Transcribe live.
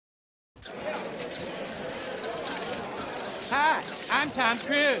Hi, I'm Tom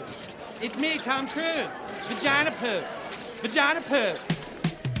Cruise. It's me, Tom Cruise. Vagina poop. Vagina poop.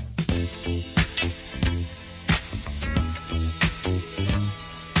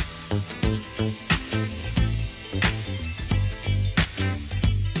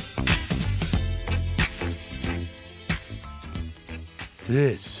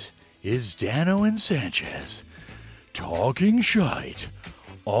 This is Dano and Sanchez talking shite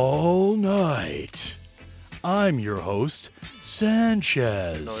all night. I'm your host,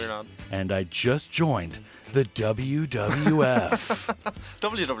 Sanchez. No, you're not. And I just joined the WWF.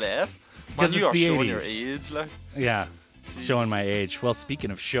 WWF? Because Man, you are it's the showing 80s. your age, like. Yeah, showing my age. Well,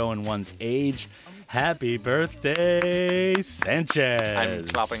 speaking of showing one's age, happy birthday, Sanchez. I'm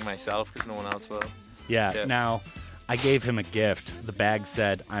clapping myself because no one else will. Yeah, now, I gave him a gift. The bag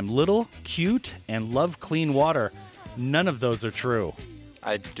said, I'm little, cute, and love clean water. None of those are true.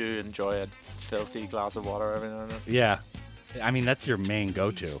 I do enjoy a filthy glass of water every now and then. Yeah. I mean, that's your main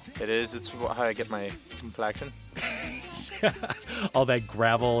go-to. It is. It's how I get my complexion. All that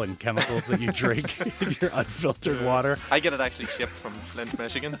gravel and chemicals that you drink in your unfiltered water. I get it actually shipped from Flint,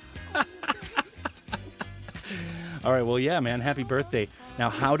 Michigan. All right, well, yeah, man, happy birthday. Now,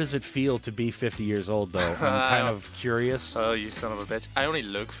 how does it feel to be 50 years old, though? I'm kind of curious. Oh, you son of a bitch. I only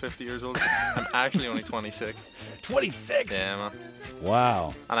look 50 years old. I'm actually only 26. 26? Yeah, man.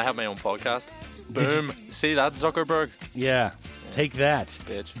 Wow. And I have my own podcast. Boom. See that, Zuckerberg? Yeah. Take that,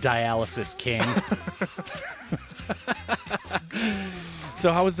 Bitch. Dialysis King.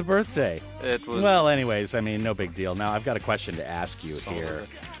 So how was the birthday? It was... Well, anyways, I mean, no big deal. Now, I've got a question to ask you Son of here.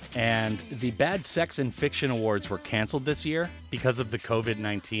 a- And the Bad Sex and Fiction Awards were canceled this year because of the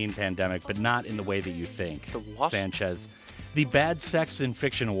COVID-19 pandemic, but not in the way that you think, The what? Sanchez. The Bad Sex and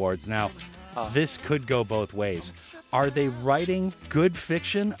Fiction Awards. Now, this could go both ways. Are they writing good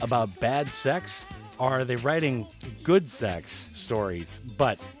fiction about bad sex? Or are they writing good sex stories,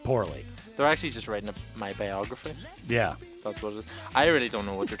 but poorly? They're actually just writing my biography. Yeah. That's what it is. I really don't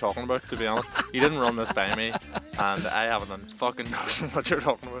know what you're talking about, to be honest. You didn't run this by me, and I haven't a fucking notion what you're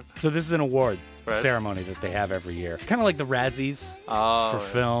talking about. So this is an award Right. ceremony that they have every year. Kind of like the Razzies Oh, for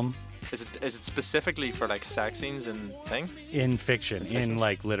yeah. film. Is it specifically for like sex scenes and thing? In fiction, in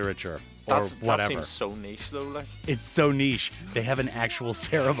like literature or That whatever. seems so niche though. Like, It's so niche. They have an actual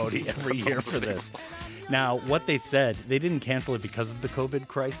ceremony every That's year for this. Now, what they said, they didn't cancel it because of the COVID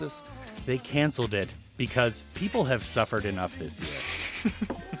crisis. They canceled it because people have suffered enough this year.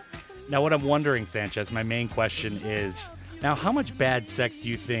 Now, what I'm wondering, Sanchez, my main question is, now, how much bad sex do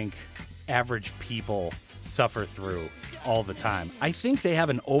you think average people suffer through all the time? I think they have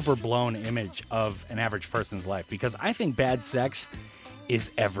an overblown image of an average person's life because I think bad sex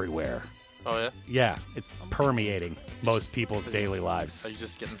is everywhere. oh yeah. Yeah, it's permeating most people's daily lives. Are you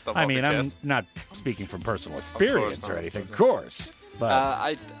just getting stuff I off mean, your I'm chest? not speaking from personal experience not. or anything, of course. But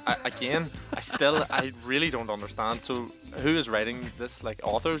I really don't understand. So, who is writing this? Like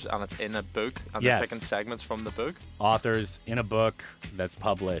authors, and it's in a book, and Yes. they're picking segments from the book. authors in a book that's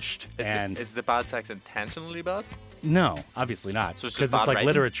published, Is the bad sex intentionally bad? no, obviously not, So it's just because bad it's like writing?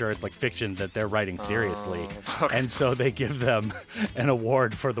 literature, it's like fiction that they're writing seriously, fuck. and so they give them an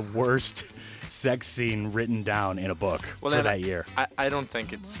award for the worst sex scene written down in a book for then that year. I don't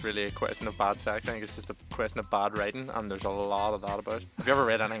think it's really a question of bad sex. I think it's just a question of bad writing, and there's a lot of that about. Have you ever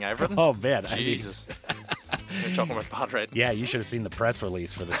read anything I've written? Oh man, I mean, Jesus. You're talking about bad writing. yeah, you should have seen the press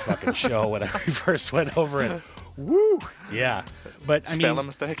release for this fucking show when I first went over it. Woo! Yeah, but I Spelling mean,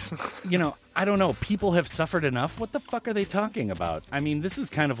 mistakes. you know, I don't know. People have suffered enough. What the fuck are they talking about? I mean, this is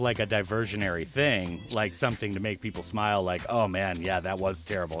kind of like a diversionary thing, like something to make people smile, like, oh man, yeah, that was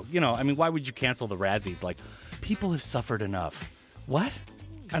terrible. You know, I mean, why would you cancel the Razzies? Like, people have suffered enough. What?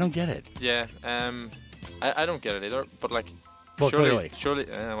 I don't get it. Yeah, I don't get it either, but like, Well, clearly. surely,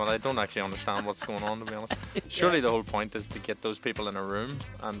 well, I don't actually understand what's going on, to be honest. Surely the whole point is to get those people in a room,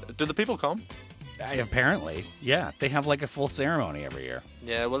 and do the people come? Apparently, yeah. They have like a full ceremony every year.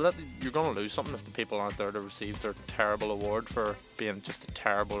 Yeah, well, you're going to lose something if the people aren't there to receive their terrible award for being just a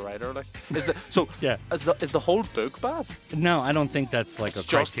terrible writer. Like, Yeah. Is the whole book bad? No, I don't think that's like It's a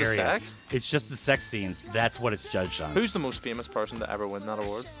just the criteria. sex? It's just the sex scenes. That's what it's judged on. Who's the most famous person to ever win that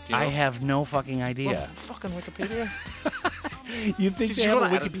award? Do you know? I have no fucking Well, idea. fucking Wikipedia. You think they You're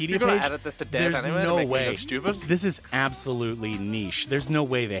have a gonna Wikipedia You're going page? to edit this to death There's anyway no to make way. me look stupid. This is absolutely niche. There's no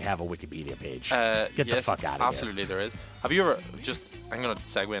way they have a Wikipedia page. Get the yes, fuck out of absolutely there is. Have you ever, I'm going to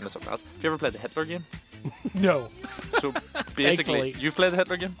segue into something else. Have you ever played the Hitler game? here. No. So basically, Thankfully. you've played the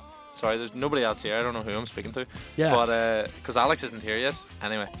Hitler game? Sorry, there's nobody else here. I don't know who I'm speaking to. Yeah. But, because Alex isn't here yet.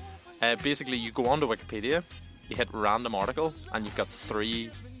 Anyway, basically, you go onto Wikipedia, you hit random article, and you've got 3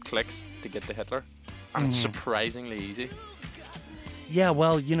 clicks to get to Hitler. And it's surprisingly easy. Yeah,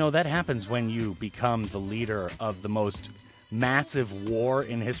 well, that happens when you become the leader of the most massive war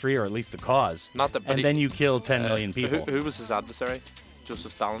in history, or at least the cause. Not that, but and then you kill 10 million people. Who was his adversary?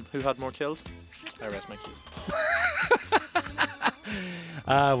 Joseph Stalin. Who had more kills? I rest my case.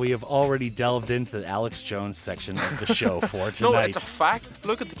 We have already delved into the Alex Jones section of the show for tonight. No, it's a fact.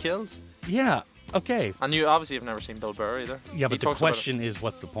 Look at the kills. Yeah, okay. And you obviously have never seen Bill Burr either. Yeah, but the question is,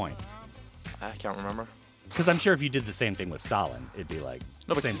 what's the point? I can't remember. Because I'm sure if you did the same thing with Stalin, it'd be like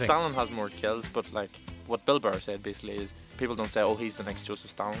no, but same thing. Stalin has more kills. But like what Bill Burr said basically is people don't say, "Oh, he's the next Joseph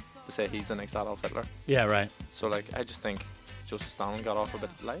Stalin." They say he's the next Adolf Hitler. Yeah, right. So like I just think Joseph Stalin got off a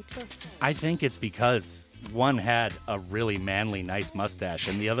bit lightly. I think it's because one had a really manly, nice mustache,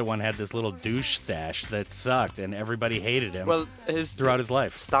 and the other one had this little douche stash that sucked, and everybody hated him. Well, throughout his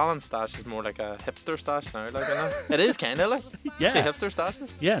life. Stalin's stash is more like a hipster stash now. Like it is kind of like Yeah. See hipster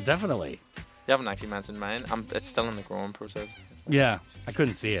stashes. Yeah, definitely. You haven't actually mentioned mine. It's still in the growing process. Yeah, I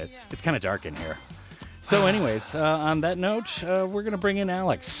couldn't see it. It's kind of dark in here. So anyways, on that note, we're going to bring in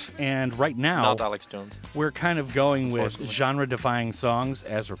Alex. And right now, Not Alex Jones. We're kind of going with genre-defying songs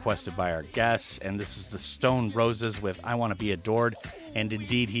as requested by our guests. And this is the Stone Roses with I Want to Be Adored. And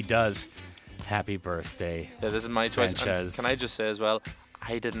indeed, he does. Happy birthday, Yeah, this is my choice. Sanchez. And can I just say as well,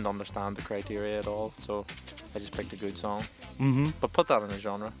 I didn't understand the criteria at all, so I just picked a good song. Mm-hmm. But put that in a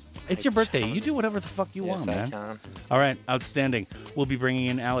genre. It's your birthday. You do whatever the fuck you want, man. Yes, I can. All right, outstanding. We'll be bringing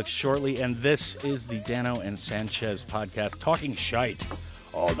in Alex shortly, and this is the Dano and Sanchez podcast, talking shite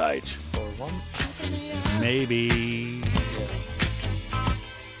all night. For one. Maybe.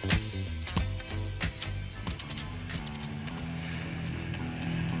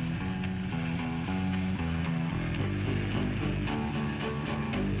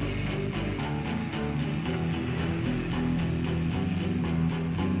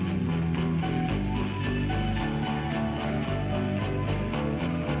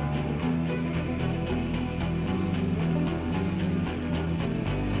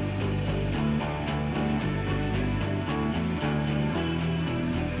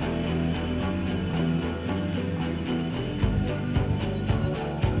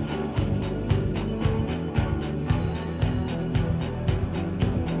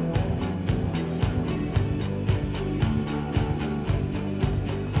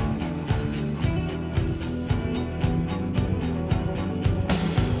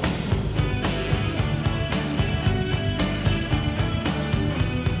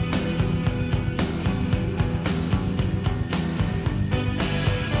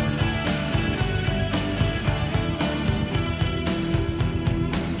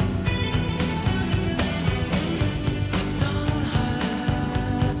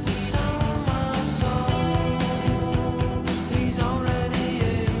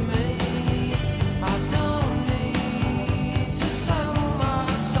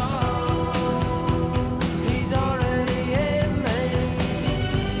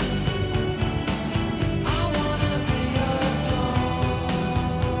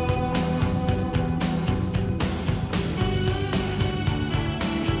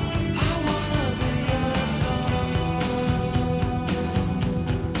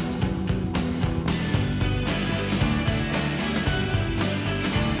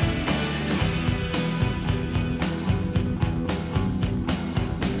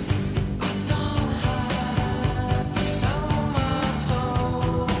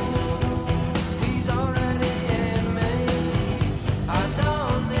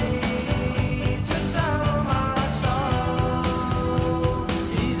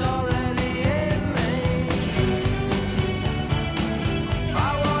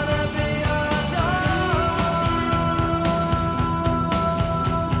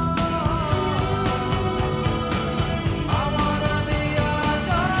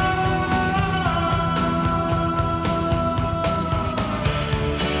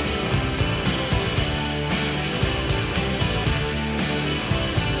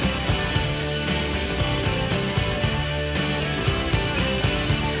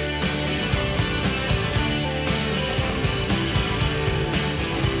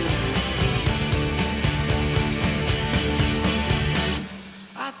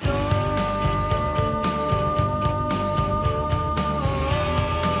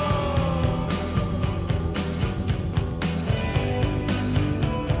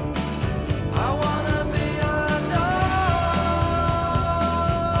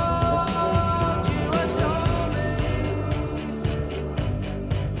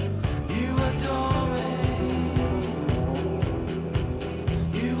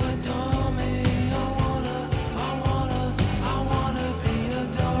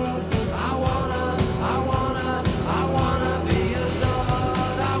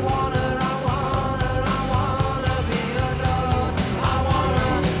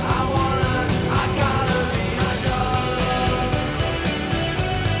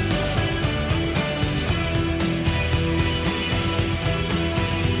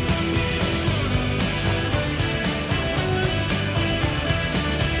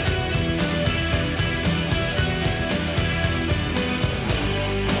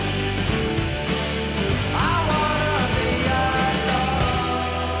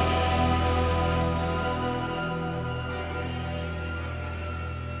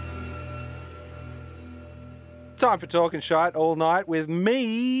 time for Talking Shite all night with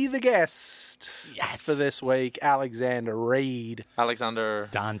me, the guest. Yes. For this week, Alexander Reid. Alexander.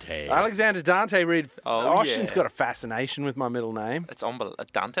 Dante. Alexander Dante Reid. Oh, Ossian's yeah. got a fascination with my middle name. It's unbelievable.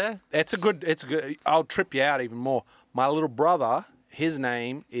 Dante? It's a good. I'll trip you out even more. My little brother, his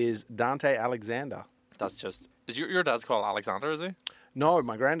name is Dante Alexander. That's just... Is your dad's called Alexander, is he? No,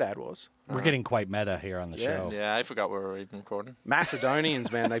 my granddad was. We're getting quite meta here on the show. Yeah, I forgot we were even recording.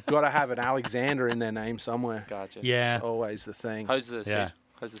 Macedonians, man, they've got to have an Alexander in their name somewhere. Gotcha. Yeah. It's always the thing. How's the seat? Yeah.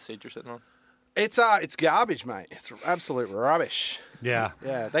 How's the seat you're sitting on? It's garbage, mate. It's absolute rubbish. Yeah.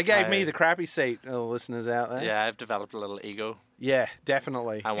 Yeah, they gave me the crappy seat, listeners out there. Yeah, I've developed a little ego. Yeah,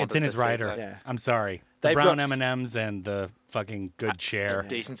 definitely. I wanted It's in his this seat, rider. like, Yeah. I'm sorry. The They've brown got M&Ms and the fucking good chair.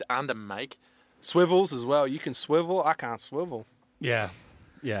 Decent and a mic. Swivels as well. You can swivel. I can't swivel. Yeah.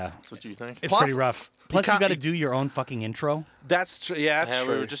 Yeah. That's what you think. It's Plus, pretty rough. Plus, you can't- got to do your own fucking intro. That's true. Yeah, that's Yeah,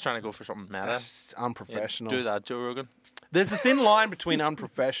 true. we were just trying to go for something meta. That's Yeah, unprofessional. do that, Joe Rogan. There's a thin line between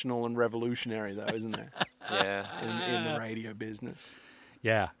unprofessional and revolutionary, though, isn't there? Yeah. In the radio business.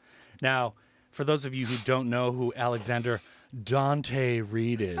 Yeah. Now, for those of you who don't know who Alexander Dante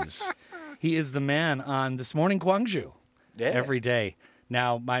Reid is, he is the man on This Morning Gwangju Yeah. every day.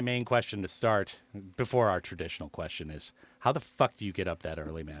 Now, my main question to start, before our traditional question, is how the fuck do you get up that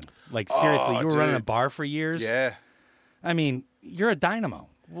early, man? Like, seriously, you were running a dude. bar for years? Yeah. I mean, you're a dynamo.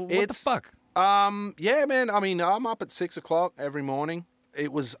 What the It's- fuck? Yeah, man. I mean, I'm up at 6 o'clock every morning.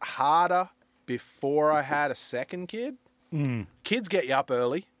 It was harder before I had a second kid. Kids get you up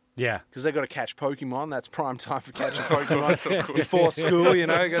early Yeah. because they got to catch Pokemon. That's prime time for catching Pokemon before school. You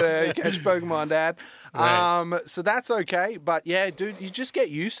know, got to catch Pokemon, Dad. Right. So that's okay. But yeah, dude, you just get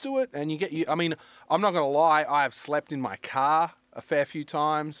used to it, and I mean, I'm not gonna lie. I have slept in my car a fair few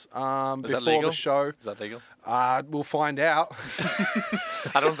times Is that before legal? the show. Is that legal? We'll find out.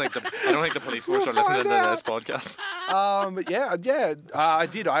 I don't think the police force are listening to this podcast. But yeah, I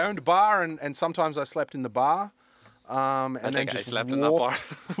did. I owned a bar, and sometimes I slept in the bar. And then think I just slept in that bar.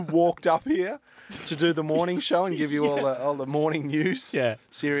 walked up here to do the morning show and give you all the morning news. Yeah.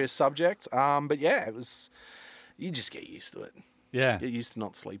 Serious subjects. But yeah, it was. You just get used to it. Yeah. Get used to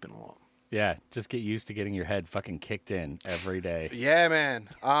not sleeping a lot. Yeah. Just get used to getting your head fucking kicked in every day. Yeah, man.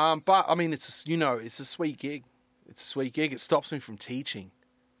 But I mean, it's a sweet gig. It's a sweet gig. It stops me from teaching.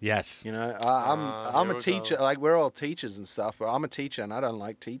 Yes. You know, I'm here a we teacher. go. Like we're all teachers and stuff, but I'm a teacher and I don't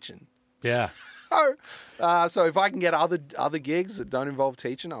like teaching. Yeah. So if I can get other gigs that don't involve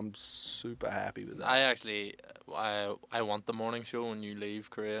teaching, I'm super happy with that. I actually, I want the morning show when you leave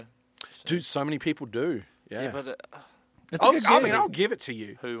Korea. Dude, so many people do. Yeah. Yeah, but It's a good gig. I'll give it to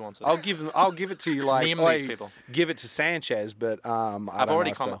you. who wants it? I'll give it to you. Like Name oi, these people. Give it to Sanchez, but I've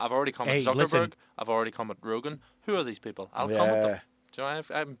already come. I've already come Hey, at Zuckerberg. listen. I've already come at Rogan. Who are these people? I'll come with them. Yeah. Do you know,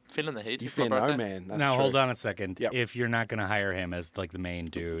 I'm feeling the heat. You It's my feel no birthday. man. That's Now, true. hold on a second. Yep. If you're not going to hire him as like the main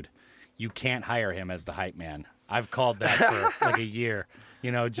dude, you can't hire him as the hype man. I've called that for like a year.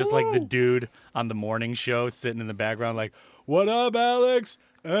 You know, just like the dude on the morning show sitting in the background like, "What up, Alex?"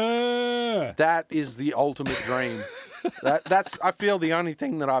 That is the ultimate dream. That's I feel the only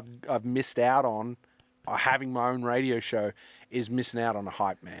thing that I've missed out on having my own radio show is missing out on a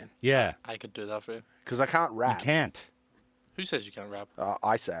hype man Yeah. I could do that for you. because I can't You rap. can't. Who says you can't rap?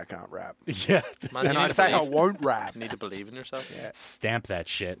 I say I can't rap, Yeah. Man, you and need I to say I believe- won't rap. You need to believe in yourself. Stamp that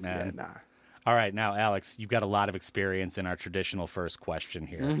shit, Yeah, man. nah. All right, now, Alex, you've got a lot of experience in our traditional first question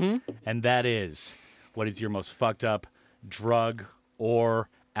here. Mm-hmm. And that is, what is your most fucked up drug or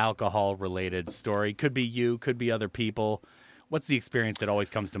alcohol-related story? Could be you, could be other people. What's the experience that always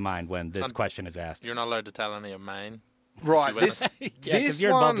comes to mind when this question is asked? You're not allowed to tell any of mine, Right, You this Yeah, because this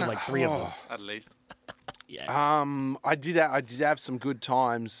you're involved one, in like 3 of them. at least. Yeah. I did have some good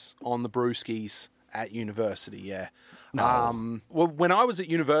times on the brewskis at university. Yeah. Well, when I was at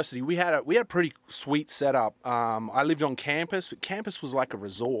university, we had a pretty sweet setup. I lived on campus, but campus was like a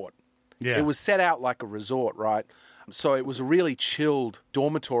resort. Yeah. It was set out like a resort, right? So it was a really chilled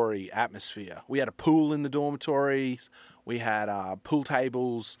dormitory atmosphere. We had a pool in the dormitories. We had pool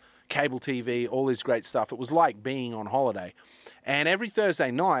tables, cable TV, all this great stuff. It was like being on holiday. And every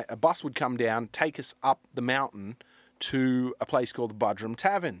Thursday night, a bus would come down, take us up the mountain to a place called the Budrum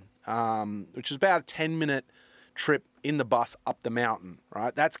Tavern, which is about a 10-minute trip in the bus up the mountain,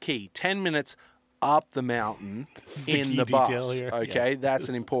 right? That's key. 10 minutes up the mountain the in key the detail bus. here. Okay, that's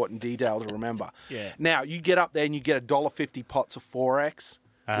an important detail to remember. Yeah. Now, you get up there and you get $1.50 pots of 4X,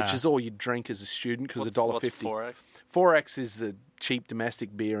 which is all you drink as a student because What's $1.50. 4X? 4X is the cheap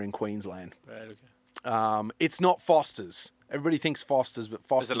domestic beer in Queensland. Right, okay. It's not Foster's. Everybody thinks Foster's, but Is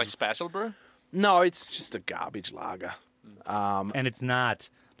Foster's... it like special brew? No, it's just a garbage lager. And it's not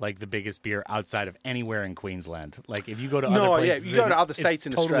like the biggest beer outside of anywhere in Queensland. Like if you go to other No, places, you go to other states it's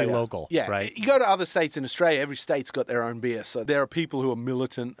in totally Australia. local, Yeah, right? you go to other states in Australia, every state's got their own beer. So there are people who are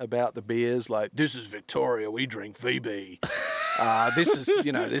militant about the beers, like, this is Victoria, we drink VB.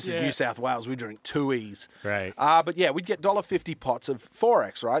 This is New South Wales, we drink Tui's. Right. But yeah, we'd get $1.50 pots of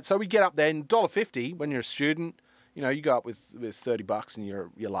 4X, right? So we'd get up there, and $1.50 when you're a student, you go up with $30 and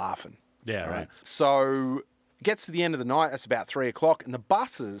you're laughing. Yeah, right. So it gets to the end of the night, that's about 3 o'clock, and the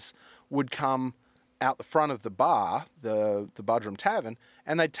buses would come out the front of the bar, the Budrum Tavern,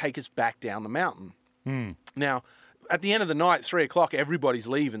 and they'd take us back down the mountain. Now, at the end of the night, 3 o'clock, everybody's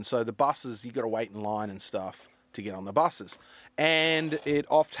leaving, so the buses, you got to wait in line and stuff to get on the buses. And it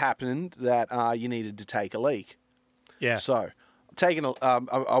oft happened that you needed to take a leak. Yeah. So,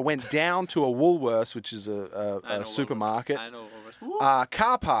 I went down to a Woolworths, which is a supermarket, I know Woolworths.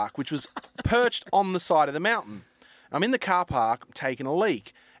 car park, which was perched on the side of the mountain. I'm in the car park, taking a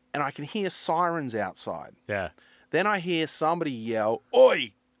leak, and I can hear sirens outside. Yeah. Then I hear somebody yell,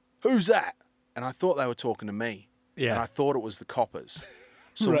 "Oi, who's that?" And I thought they were talking to me. Yeah. And I thought it was the coppers.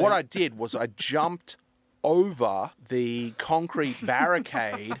 So Right. what I did was I jumped over the concrete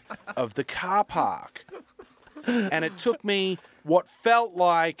barricade of the car park. And it took me what felt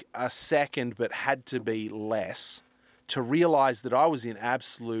like a second, but had to be less, to realize that I was in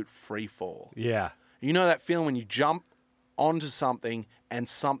absolute free fall. Yeah. You know that feeling when you jump onto something and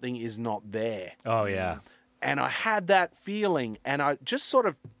something is not there? Oh, yeah. And I had that feeling, and I just sort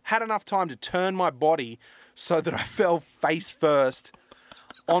of had enough time to turn my body so that I fell face first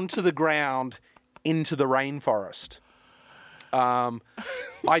onto the ground into the rainforest.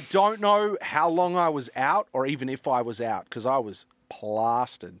 I don't know how long I was out, or even if I was out, because I was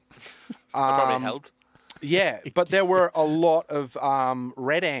plastered. Probably held. Yeah, but there were a lot of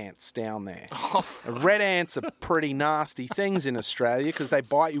red ants down there. Red ants are pretty nasty things in Australia because they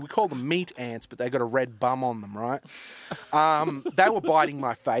bite you. We call them meat ants, but they got a red bum on them, right? They were biting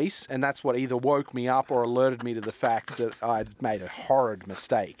my face, and that's what either woke me up or alerted me to the fact that I'd made a horrid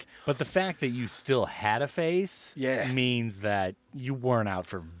mistake. But the fact that you still had a face means that you weren't out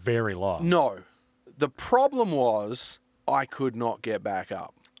for very long. No, the problem was I could not get back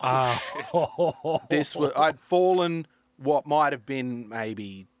up. I'd fallen what might have been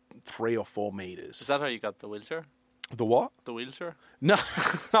maybe 3 or 4 meters. Is that how you got the wheelchair? The what? The wheelchair? No,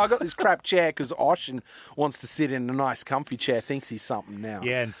 I got this crap chair because Oshin wants to sit in a nice comfy chair, thinks he's something now.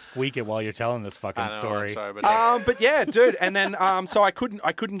 Yeah, and squeak it while you're telling this fucking I know, story. I'm sorry, but But yeah, dude, and then so I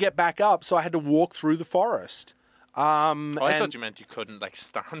couldn't get back up, so I had to walk through the forest. I thought you meant you couldn't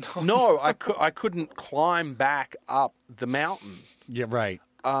stand up. No, I couldn't climb back up the mountain. Yeah, right.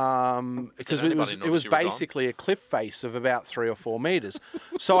 Because Did it was anybody notice you were basically a cliff face of about 3 or 4 meters.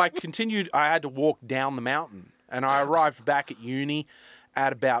 So I had to walk down the mountain, and I arrived back at uni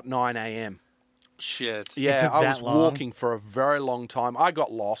at about 9 a.m. Shit. Yeah, took I that was long? walking for a very long time. I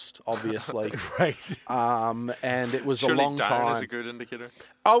got lost, obviously. Right. And it was Surely a long down time. is a good indicator.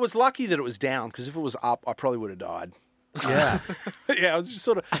 I was lucky that it was down, because if it was up, I probably would have died. Yeah. Yeah, I was just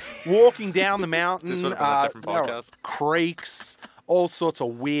sort of walking down the mountain. This would have been a different there were podcast. Creeks, all sorts of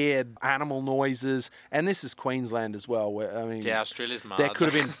weird animal noises, and this is Queensland as well. Where Yeah, Australia's mad. there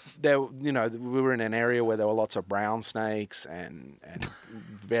could have been there. We were in an area where there were lots of brown snakes and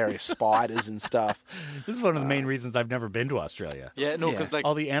various spiders and stuff. This is one of the main reasons I've never been to Australia. Yeah, no, because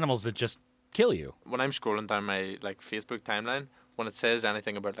All the animals that just kill you. when I'm scrolling down my Facebook timeline, when it says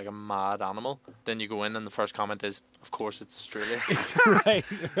anything about a mad animal, then you go in and the first comment is, "Of course, it's Australia." Right.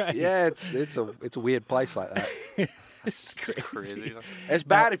 Yeah, it's a weird place like that. It's crazy. It's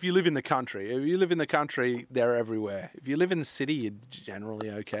bad if you live in the country. If you live in the country, they're everywhere. If you live in the city, you're generally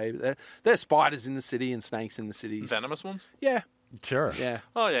okay. There's spiders in the city and snakes in the cities. Venomous ones? Yeah, Sure. yeah.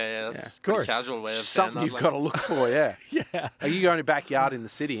 Oh yeah, that's of a pretty course. casual way of Something saying you've that. got to look for. Yeah. Yeah. Like you go in your backyard in the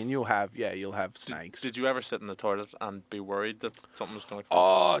city and you'll have snakes. Did you ever sit in the toilet and be worried that something was going to come?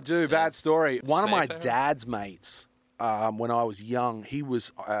 Oh, dude, bad story. One of my Snakes, dad's mates, when I was young, he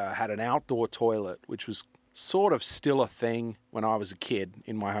had an outdoor toilet, which was sort of still a thing when I was a kid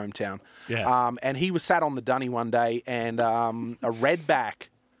in my hometown. Yeah. And he was sat on the dunny one day, and a redback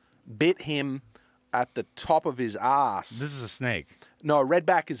bit him at the top of his ass. This is a snake. No, a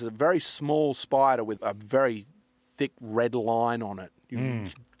redback is a very small spider with a very thick red line on it. You can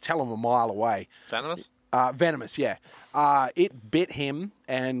tell them a mile away. Venomous? Venomous, yeah. It bit him,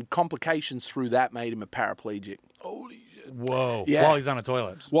 and complications through that made him a paraplegic. Holy shit! Whoa. Yeah. While he's on a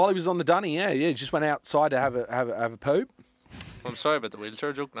toilet. While he was on the dunny, yeah, just went outside to have a poop. I'm sorry about the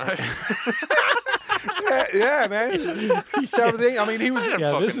wheelchair joke now. yeah, man. So everything. I mean, he was. I didn't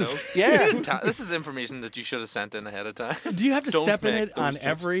Yeah, fucking this is- know. Yeah. This is information that you should have sent in ahead of time. Do you have to Don't step in make it on those jokes.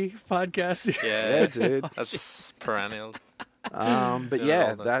 every podcast? Yeah, dude. That's perennial. But Doing yeah,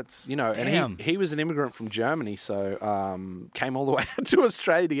 all that. that's Damn. and he was an immigrant from Germany, so came all the way out to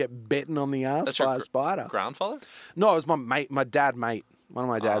Australia to get bitten on the ass That's by your a spider. Grandfather? No, it was my mate, my dad mate, one of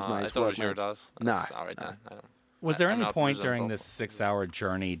my dad's I mates. thought it was your workmates. dad. No, That's all right then. I don't. Was there I'm any not point resentful. during this 6-hour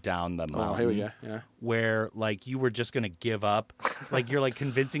journey down the mountain Oh, here we go. Yeah. where like you were just gonna give up? Like you're like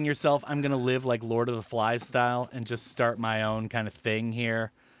convincing yourself I'm gonna live like Lord of the Flies style and just start my own kind of thing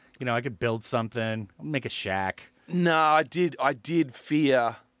here. You know, I could build something, make a shack. No, I did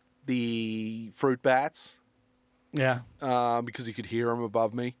fear the fruit bats Yeah. because you could hear them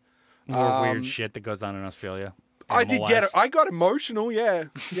above me. More weird shit that goes on in Australia. I did get it. Animal-wise. I got emotional. Yeah.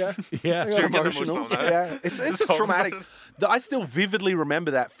 Yeah. I got You're getting emotional. emotional now. Yeah, it's Just a talking traumatic. about I still vividly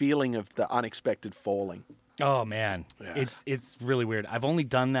remember that feeling of the unexpected falling. Oh man, Yeah. it's really weird. I've only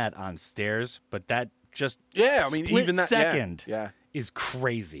done that on stairs, but that just Yeah, I mean, split even that second Yeah, is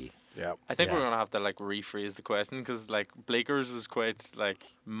crazy. yeah. I think Yeah. we're gonna have to like rephrase the question because like Blakers was quite like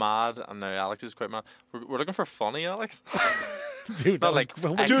mad and now Alex is quite mad. We're looking for funny Alex. Dude, Not that like was,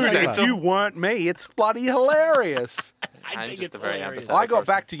 what was Dude, that if about? you weren't me, it's bloody hilarious. I'm think just it's a very hilarious. empathetic I got person.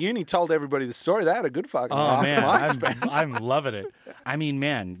 back to uni, told everybody the story. They had a good fucking Oh laugh man, at my expense. I'm loving it. I mean,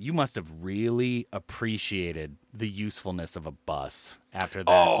 man, you must have really appreciated the usefulness of a bus after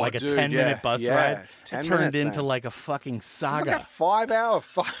that. Oh, like a dude, 10-minute yeah, bus yeah. ride. 10 it turned minutes, into man. like a fucking It's saga. like a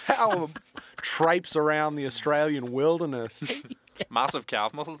 5-hour traipse around the Australian wilderness. Massive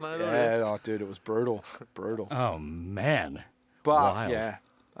calf muscles now. Though, Yeah, oh, dude, it was brutal. Brutal. Oh man. But, wild. yeah,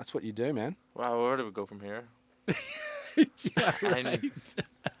 that's what you do, man. Wow, where do we go from here?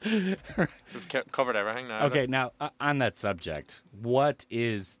 We've covered everything now. Okay, now on that subject, what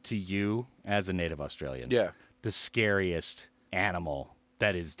is to you as a native Australian Yeah. the scariest animal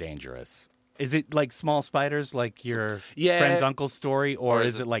that is dangerous? Is it like small spiders, like your Yeah. friend's uncle's story, or, Or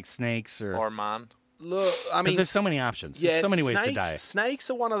is is it like snakes, or Or man. Look, I because mean, there's so many options. yeah, There's so many ways to snakes, die. Snakes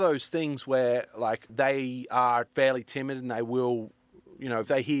are one of those things where, like, they are fairly timid and they will, you know, if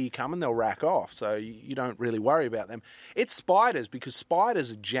they hear you coming, they'll rack off. So you don't really worry about them. It's spiders because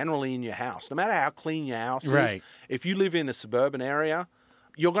spiders are generally in your house. No matter how clean your house is, Right. if you live in a suburban area,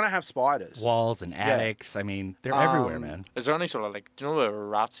 you're going to have spiders. Walls and attics. I mean, they're everywhere, man. Is there any sort of like, do you know the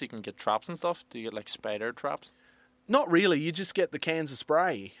rats you can get traps and stuff? Do you get like spider traps? Not really. You just get the cans of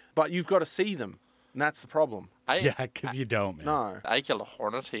spray, but you've got to see them. And that's the problem. Yeah, because you don't, man. No. I killed a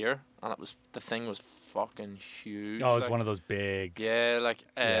hornet here, and the thing was fucking huge. Oh, it's like, one of those big, Yeah, like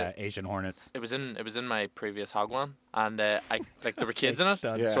Asian hornets. it was in my previous hog one, and I like there were kids in it,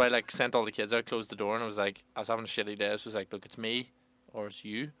 Yeah. so I like sent all the kids out, closed the door, and I was having a shitty day. So I was like, look, it's me or it's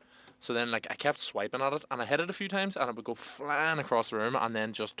you. So then like I kept swiping at it, and I hit it a few times, and it would go flying across the room, and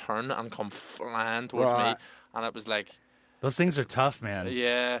then just turn and come flying towards me, Right. and it was like, Those things are tough, man.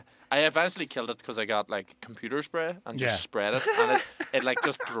 yeah. I eventually killed it because I got like computer spray and just Yeah. sprayed it, and it like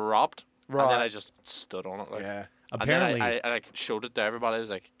just dropped, and then Right. I just stood on it. Like, Yeah. and Apparently, then I like showed it to everybody. I was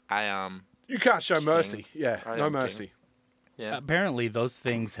like, I am, You can't show mercy. Yeah, I no am king. mercy. yeah. apparently those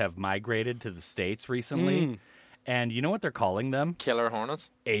things have migrated to the States recently. And you know what they're calling them? Killer hornets.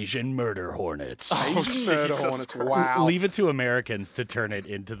 Asian murder hornets. Asian murder Jesus hornets. Christ. Wow. Leave it to Americans to turn it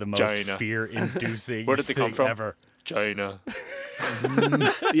into the most China. fear-inducing Where did they come thing from? ever. China.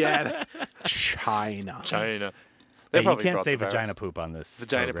 Yeah. China. China. Hey, you probably can't brought say the virus. vagina poop on this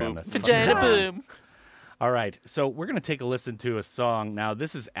Vagina program. poop. That's Vagina fucking- boom. All right, so we're going to take a listen to a song. Now,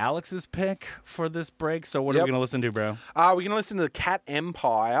 this is Alex's pick for this break, so what are we Yep. going to listen to, bro? We're going to listen to the Cat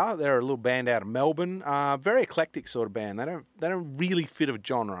Empire. They're a little band out of Melbourne. Very eclectic sort of band. They don't really fit a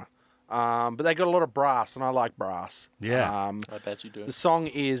genre, but they got a lot of brass, and I like brass. Yeah. I bet you do. The song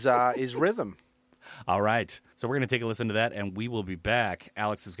is Rhythm. All right, so we're going to take a listen to that, and we will be back.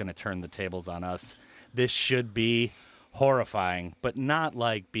 Alex is going to turn the tables on us. This should be horrifying, but not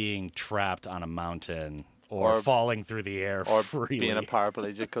like being trapped on a mountain or falling through the air Or freely. being a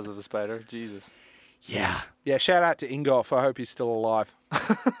paraplegic because of a spider. Jesus. Yeah, Yeah, shout out to Ingolf. I hope he's still alive.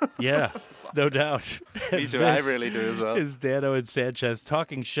 yeah, no doubt. Me too. I This really do as well. is Dano and Sanchez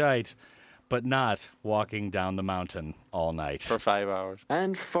talking shite, but not walking down the mountain all night. For 5 hours.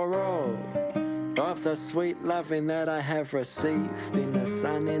 And for all of the sweet loving that I have received in the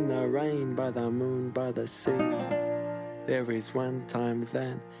sun, in the rain, by the moon, by the sea, there is one time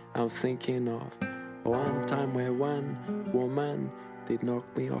then I'm thinking of, one time where one woman did knock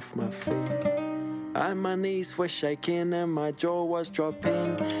me off my feet. And my knees were shaking and my jaw was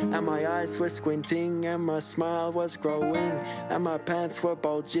dropping, and my eyes were squinting and my smile was growing, and my pants were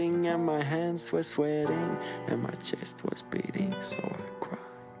bulging and my hands were sweating and my chest was beating, so I cried.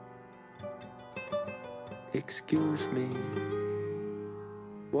 Excuse me,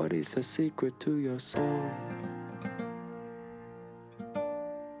 what is the secret to your song?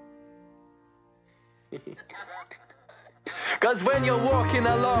 Cause when you're walking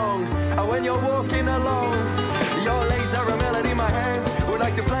along, your legs are a melody, my hands would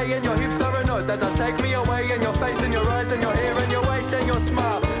like to play, and your hips are a note that does take me away, and your face and your eyes and your hair and your waist and your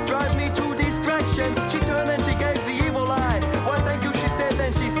smile drive me to distraction. She turned and she gave the evil eye. Why thank you, she said,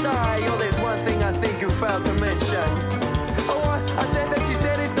 then she sighed. Oh, there's one thing I think you failed to mention. Oh, what? I said that she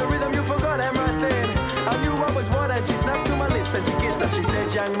said it's the rhythm you forgot, and right then I knew what was what, and she snapped to my lips and she kissed and she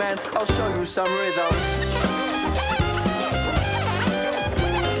said, young man, I'll show you some rhythm.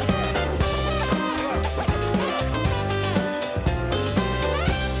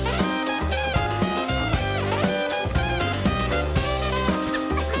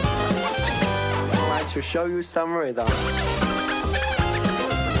 To show you some rhythm.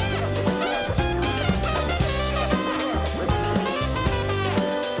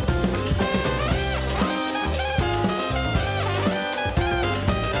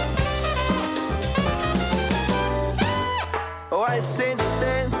 Alright, since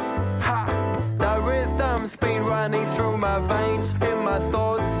then, the rhythm's been running through my veins, in my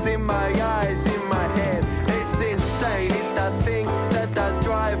thoughts, in my eyes, in my head. It's insane, it's that thing that does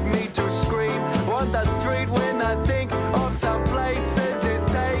drive me to scream on the street when I think of some places it's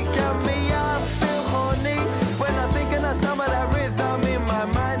taken me. I feel horny when I think of some of that rhythm in my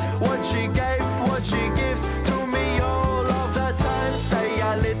mind. What she gave, what she gives to me all of the time. Say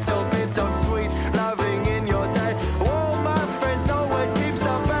a little bit of sweet loving in your day. Oh, my friends know what keeps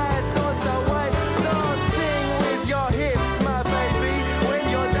the bad thoughts away. So sing with your hips, my baby, when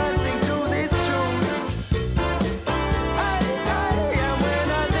you're dancing to this tune. Hey, hey, and when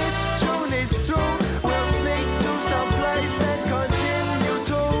this tune is through, we'll sneak to some place and continue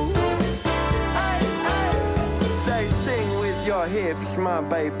to. Hey, hey, say sing with your hips, my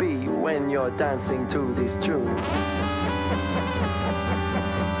baby, when you're dancing to this tune.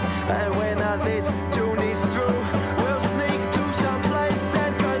 And when this tune is through, we'll sneak to some place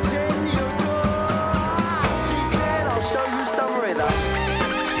and continue to. She said, I'll show you some rhythm.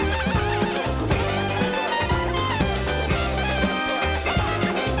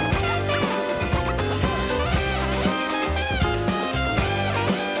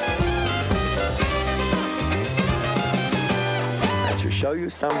 And she'll show you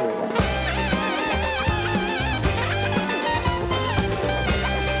some rhythm.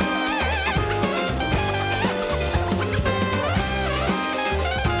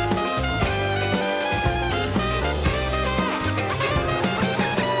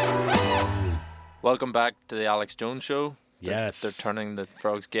 Welcome back to the Alex Jones Show. Yes. They're turning the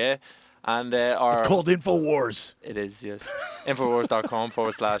frogs gay. And our... It's called InfoWars. It is, yes.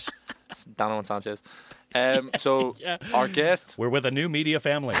 Infowars.com/Dano and Sanchez. So, Yeah. our guest, We're with a new media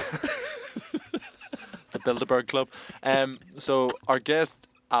family. the Bilderberg Club. So, our guest,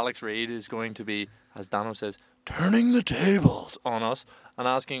 Alex Reid, is going to be, as Dano says, turning the tables on us and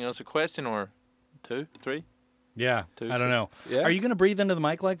asking us a question or two, three. Yeah, Two, I don't know. Yeah. Are you going to breathe into the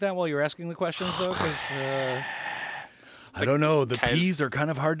mic like that while you're asking the questions, though? 'Cause, I don't know. The Kyle's- P's are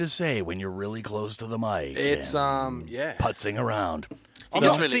kind of hard to say when you're really close to the mic. It's and yeah. putzing around. I'm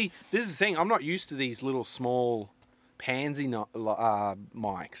gets not, really- see, this is the thing. I'm not used to these little small pansy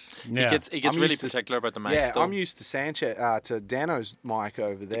mics. Yeah. He gets I'm really used to- particular about the mics, Yeah, though. I'm used to Sanchez, to Dano's mic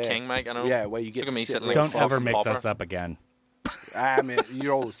over there. King mic, I know. Yeah, where you get Look at me sit sitting real like Don't Fox ever and mix Popper. us up again. I mean,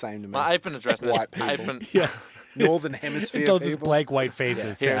 you're all the same to me. Well, I've been addressing this. White people. I've been Yeah. Northern Hemisphere It's all people. just blank white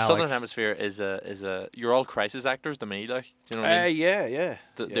faces. here. to Southern Alex. Hemisphere is a. You're all crisis actors to me, like. Do you know what I mean? Yeah, yeah.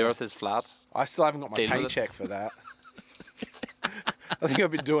 The yeah. Earth is flat. I still haven't got my Deal with it. paycheck for that. I think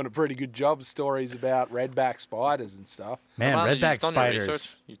I've been doing a pretty good job. Stories about redback spiders and stuff. Man, Well, redback you've done your spiders.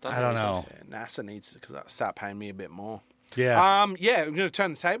 research. You've done I your don't know. Yeah, NASA needs to start paying me a bit more. Yeah. Yeah, we're going to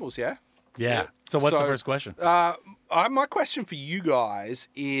turn the tables. Yeah. yeah. So what's the so- first question? My question for you guys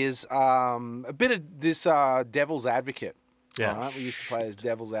is a bit of this devil's advocate. Yeah. All right? We used to play as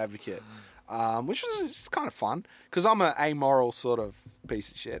devil's advocate, which was it's kind of fun because I'm an amoral sort of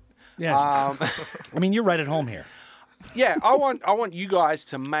piece of shit. Yeah. I mean, you're right at home here. Yeah, I want you guys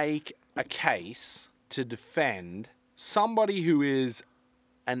to make a case to defend somebody who is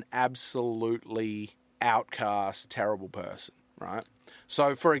an absolutely outcast, terrible person, right?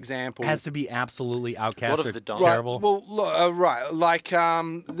 So, for example... Has to be absolutely outcast What or have they done? terrible. Right, like,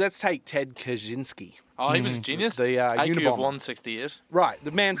 let's take Ted Kaczynski. Oh, he was a genius. The IQ of Unabomber. 168. Right,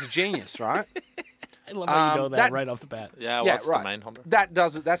 the man's a genius, right? I love how you know that, that- right off the bat. Yeah, Yeah, what's right. the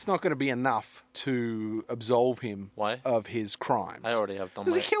Mindhunter? That's not going to be enough to absolve him Why? of his crimes. I already have done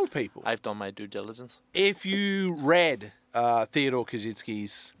Because my... he killed people. I've done my due diligence. If you read Theodore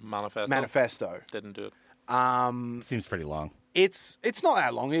Kaczynski's manifesto, Didn't do it. Seems pretty long. it's not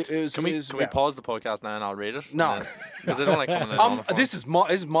that long. It was, Can we about- pause the podcast now and I'll read it? No. Because I don't like coming in on the phone. This is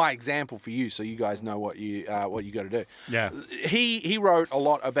my example for you, so you guys know what you got to do. Yeah. He wrote a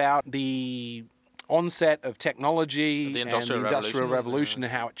lot about the onset of technology The and Industrial the Industrial Revolution. Revolution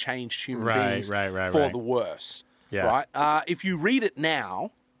and how it changed human Right, beings right, for right. the worse. Yeah. Right. If you read it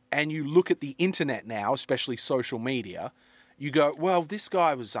now and you look at the internet now, especially social media, you go, well, this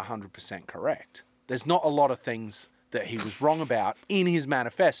guy was 100% correct. There's not a lot of things that he was wrong about in his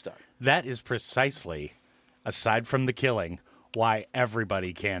manifesto. That is precisely, aside from the killing, why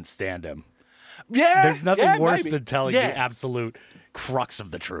everybody can't stand him. Yeah, There's nothing worse maybe. than telling Yeah. the absolute crux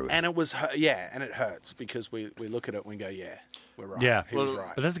of the truth. And it was, and it hurts because we look at it and we go, yeah, we're right. Yeah. he was Well,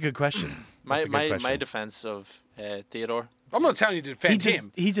 right. But that's a good question. My That's a good my question. my defense of Theodore. I'm not telling you to defend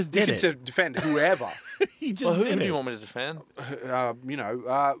him. He just You did can it. defend whoever. He just Well, who did do it. you want me to defend?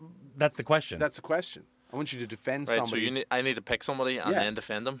 That's the question. That's the question. I want you to defend Right, so somebody. I need to pick somebody and Yeah. then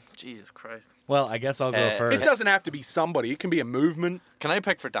defend them. Jesus Christ! Well, I guess I'll go first. It doesn't have to be somebody. It can be a movement. Can I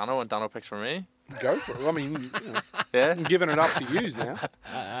pick for Dano and Dano picks for me? Go for it. I mean, Yeah, I'm giving it up to you now.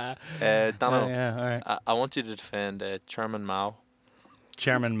 Dano. Yeah, all right. I want you to defend Chairman Mao.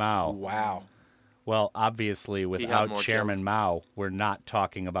 Chairman Mao. Wow. Well, obviously, without more Chairman kills. Mao, we're not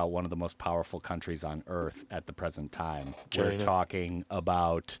talking about one of the most powerful countries on earth at the present time. We're China. talking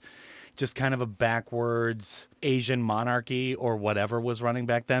about just kind of a backwards Asian monarchy or whatever was running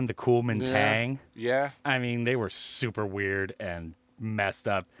back then, the Kuomintang. Yeah. I mean, they were super weird and messed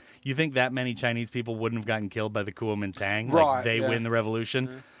up. You think that many Chinese people wouldn't have gotten killed by the Kuomintang? Right, Like, they yeah. win the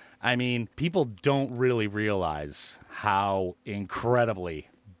revolution? I mean, people don't really realize how incredibly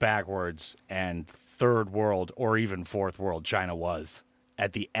backwards and third world or even fourth world China was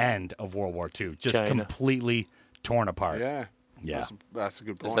at the end of World War II. Just China. completely torn apart. Yeah. Yeah. That's a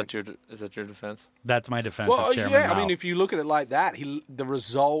good point. Is that your defense? That's my defense well, of Chairman yeah. Mao. I mean, if you look at it like that, the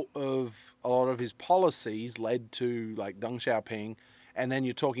result of a lot of his policies led to like Deng Xiaoping, and then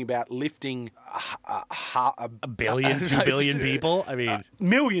you're talking about lifting a billion, 2 billion people? I mean,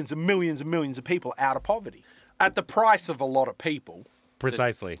 millions and millions and millions of people out of poverty at the price of a lot of people.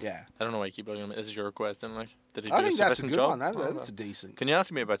 precisely. Yeah. I don't know why you keep looking at me. This is your question. Like, did he do I a think that's a sufficient good job? one. That's a decent. Can you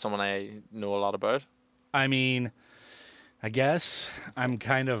ask me about someone I know a lot about? I mean, I guess I'm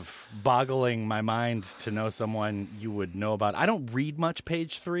kind of boggling my mind to know someone you would know about. I don't read much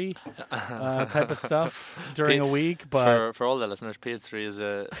page 3 type of stuff during a week, but for all the listeners, page 3 is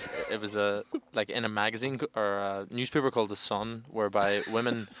like in a magazine or a newspaper called The Sun, whereby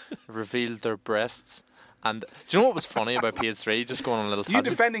women revealed their breasts. And do you know what was funny about page 3? Just going on a little You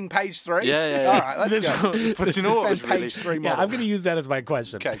tangent. defending page 3? Yeah. All right, let's go. But you know what was Defend really... page 3 yeah, model. I'm going to use that as my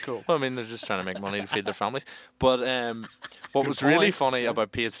question. Okay, cool. Well, I mean, they're just trying to make money to feed their families. But what was really point. funny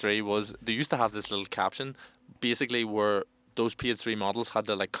about page 3 was they used to have this little caption, basically where those page 3 models had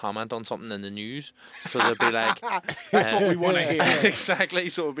to like comment on something in the news. So they'd be like, That's what we want to hear. exactly.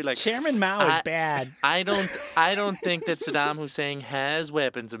 So it'd be like, Chairman Mao is bad. I don't think that Saddam Hussein has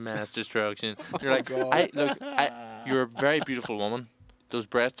weapons of mass destruction. You're like, you're a very beautiful woman. Those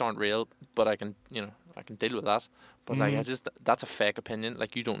breasts aren't real, but I can deal with that. But like, that's a fake opinion.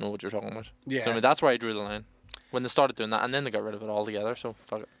 Like, you don't know what you're talking about. Yeah. So I mean, that's where I drew the line when they started doing that, and then they got rid of it altogether. So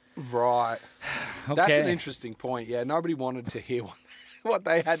fuck it. Right. That's an Okay. interesting point. Yeah, nobody wanted to hear what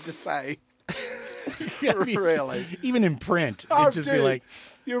they had to say. I mean, Really. Even in print, Oh, it'd just be dude. like,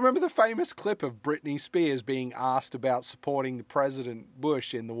 You remember the famous clip of Britney Spears being asked about supporting the President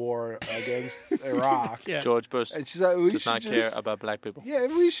Bush in the war against Iraq? yeah. George Bush And she's like, we does should not just, care about black people. yeah,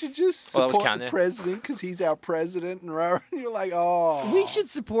 we should just Well, that was support the Kanye. president because he's our president. And you're like, oh. We should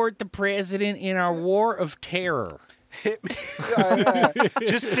support the president in our war of terror. Hit me.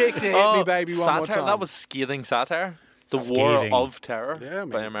 Just stick to hit me, baby, one more satire. time. That was scathing satire. The Scathing. war of terror Yeah,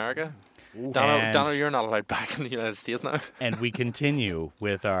 by man. America. And- Donald, you're not allowed back in the United States now. And we continue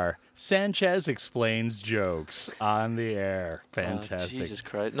with our Sanchez explains jokes on the air. Fantastic. Jesus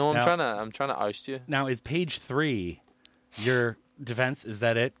Christ! No, I'm Now- trying to oust you. Now, is page 3 your defense? Is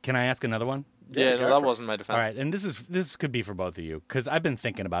that it? Can I ask another one? Yeah, go no, that for it. wasn't my defense. All right, and this could be for both of you because I've been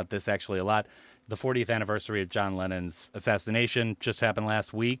thinking about this actually a lot. The 40th anniversary of John Lennon's assassination just happened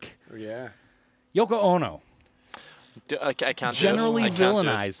last week. Yeah. Yoko Ono. I can't generally do it. I can't do it.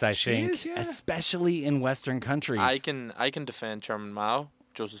 villainized, I think, is, yeah. especially in Western countries. I can defend Chairman Mao,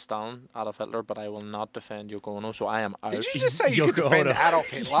 Joseph Stalin, Adolf Hitler, but I will not defend Yoko Ono. So I am out. Did you just say you could Yoko defend Ono. Adolf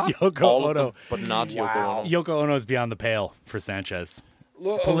Hitler? Yoko All of Ono. them, but not Yoko Wow. Ono. Yoko Ono is beyond the pale for Sanchez.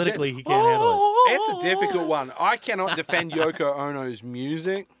 Look, Politically, he can't handle it. It's a difficult one. I cannot defend Yoko Ono's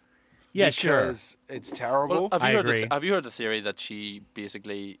music. Yeah, sure. Because it's terrible. Well, I agree. have you heard the theory that she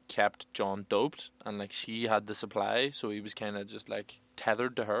basically kept John doped and like she had the supply, so he was kind of just like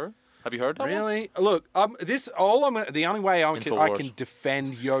tethered to her? Have you heard that? One? Really? Look, the only way I Infowars. can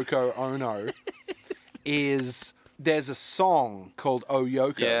defend Yoko Ono is there's a song called Oh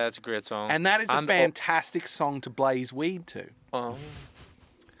Yoko. Yeah, it's a great song, And that is a And- fantastic song to blaze weed to. Oh.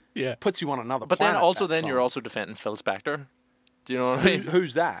 Yeah. Puts you on another But planet. then also, that then song. you're also defending Phil Spector. Do you know what I mean?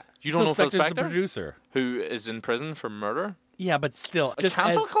 Who's that? You don't know Phil Spector's the Spector, producer. who is in prison for murder? Yeah, but still, just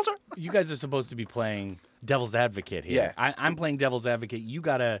cancel as- culture? You guys are supposed to be playing devil's advocate here. Yeah. I'm playing devil's advocate. You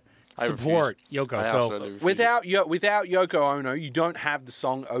gotta I support Yoko. I So absolutely refuse. Without Yoko Ono, you don't have the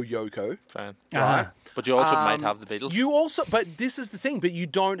song Oh Yoko. Fine. Uh-huh. But you also might have the Beatles. You also, but this is the thing. But you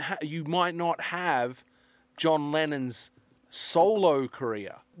don't. You might not have John Lennon's solo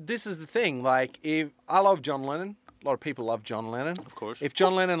career. This is the thing. Like, if I love John Lennon, a lot of people love John Lennon. Of course. If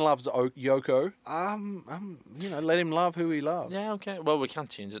John Lennon loves Yoko, let him love who he loves. Yeah, okay. Well, we can't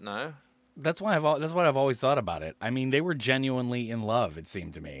change it now. that's what I've always thought about it. I mean, they were genuinely in love. It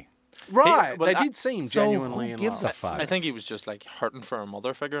seemed to me. Right. Well, they did seem So genuinely who in gives love. a fuck? I think he was just like hurting for a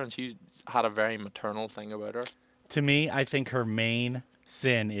mother figure, and she had a very maternal thing about her. To me, I think her main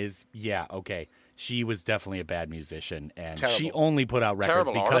sin is, she was definitely a bad musician, and she Terrible. only put out records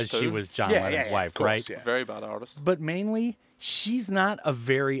Terrible because artist, she too. was John Yeah, Lennon's yeah, wife, of course, right? yeah. Very bad artist. But mainly, she's not a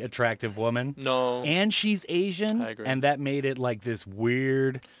very attractive woman. No. And she's Asian, I agree. and that made it like this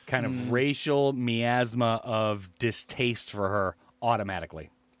weird kind of racial miasma of distaste for her automatically.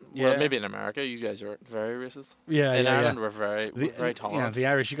 Well, Yeah. maybe in America, you guys are very racist. Yeah, In yeah, Ireland, yeah. we're very tolerant. the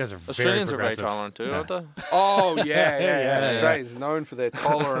Irish, you guys are Australians are very very tolerant too, aren't they? Oh yeah, Yeah. Australians known for their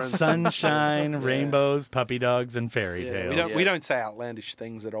tolerance. Sunshine, rainbows, puppy dogs, and fairy tales. We don't say outlandish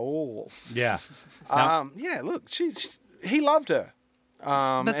things at all. Yeah. Look, he loved her.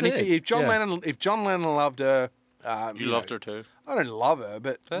 That's and it. if John Yeah. Lennon loved her, You loved her too. I don't love her,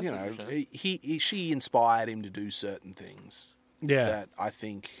 but That's what you're saying. she inspired him to do certain things Yeah. that I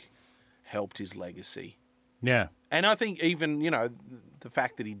think helped his legacy. Yeah. And I think even the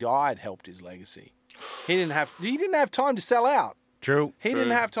fact that he died helped his legacy. He didn't have time to sell out. True. He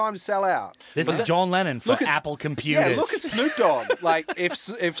didn't have time to sell out. This is John Lennon for Look at- Apple Computers. Yeah, look at Snoop Dogg. Like if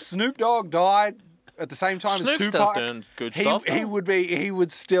Snoop Dogg died at the same time Snoop's as still Tupac, doing good stuff, he though.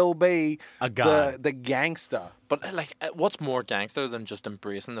 would still be A god. the gangster. But like, what's more gangster than just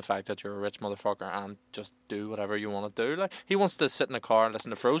embracing the fact that you're a rich motherfucker and just do whatever you want to do? Like, he wants to sit in a car and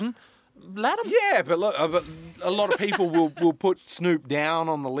listen to Frozen. Let him. Yeah, but look, but a lot of people will put Snoop down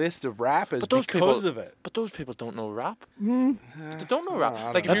on the list of rappers because of it. But those people don't know rap. They don't know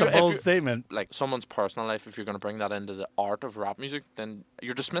rap. Like, That's a bold statement. like someone's personal life, if you're going to bring that into the art of rap music, then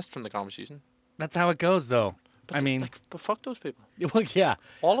you're dismissed from the conversation. That's how it goes, though. I mean, But fuck those people. well, yeah.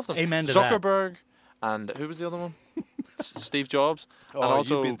 All of them. Amen to that. Zuckerberg, and who was the other one? Steve Jobs. Oh, and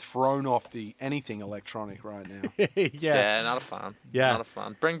also, you've been thrown off the anything electronic right now. yeah, not a fan. Yeah. Not a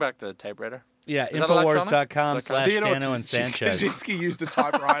fan. Bring back the typewriter. Yeah, Is that electronic? Infowars.com/Dano Theodore and Sanchez. Kaczynski used a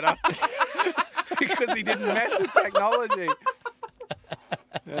typewriter because he didn't mess with technology.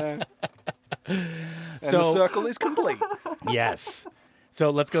 Yeah. And the circle is complete. Yes. So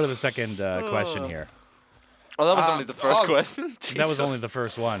let's go to the second question here. Oh, that was only the first question. That was Jesus. only the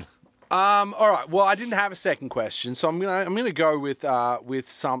first one. All right. Well, I didn't have a second question, so I'm gonna go with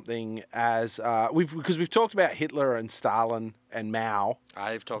something as because we've talked about Hitler and Stalin and Mao.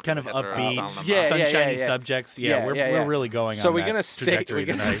 I've talked Kind of about Hitler and upbeat, Stalin and Yeah, Mao. sunshiny yeah. subjects. Yeah, we're yeah. really going So on we're that gonna stick. trajectory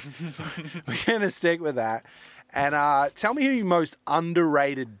tonight. We're gonna stick with that. And tell me who your most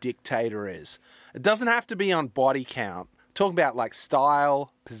underrated dictator is. It doesn't have to be on body count. Talking about like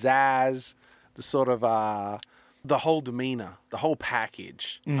style, pizzazz, the sort of the whole demeanor, the whole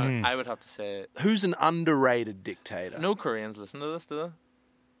package. I would have to say, Who's an underrated dictator? no Koreans listen to this, do they?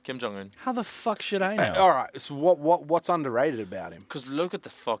 Kim Jong-un. How the fuck should I know? All right. So what's underrated about him? Because look at the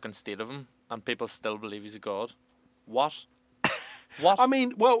fucking state of him, and people still believe he's a god. What? What? I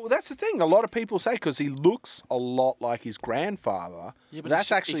mean, well, that's the thing. A lot of people say because he looks a lot like his grandfather. Yeah, but that's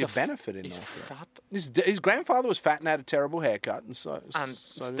he's- actually he's a benefit in He's North Korea. fat, His grandfather was fat and had a terrible haircut, and so and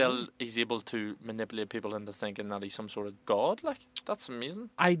so still he's able to manipulate people into thinking that he's some sort of god. Like, that's amazing.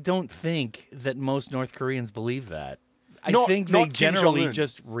 I don't think that most North Koreans believe that. I Not- think not they Kim generally Jong-un.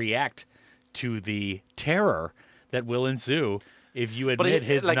 just react to the terror that will ensue if you But admit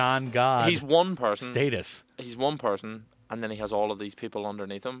he- his like, non-god He's one person. status. He's one person, and then he has all of these people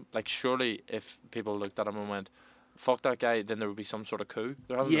underneath him. Like, surely if people looked at him and went, fuck that guy, then there would be some sort of coup.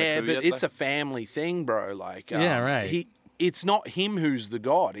 There hasn't been Yeah, a coup but yet, it's a family thing, bro. Like, Yeah, right. It's not him who's the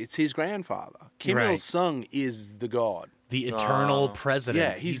god. It's his grandfather. Kim Right. Il Sung is the god. The eternal president.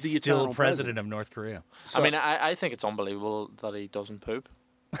 Yeah, he's the still eternal president of North Korea. So, I mean, I think it's unbelievable that he doesn't poop.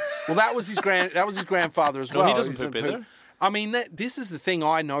 well, that was his grandfather as No, well. he doesn't He poop either. I mean, this is the thing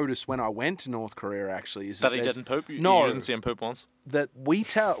I noticed when I went to North Korea. Actually, is That he there's- didn't poop? You No, didn't see him poop once? that we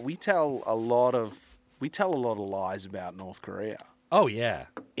tell a lot of lies about North Korea. Oh, yeah.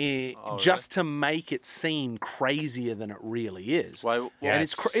 Just to make it seem crazier than it really is. Why? Yeah. And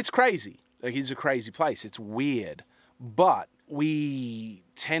it's crazy. Like, it's a crazy place. It's weird. But we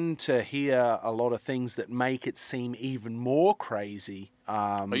tend to hear a lot of things that make it seem even more crazy.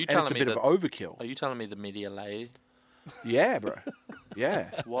 And you it's telling a me bit of that- overkill. Are you telling me the media lie? Yeah, bro. Yeah.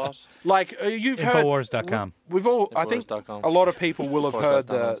 What? Like, you've heard... Infowars.com. We've all... I think Infowars.com. a lot of people will have heard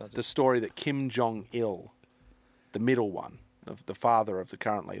Infowars.com. the story that Kim Jong-il, the middle one, the father of the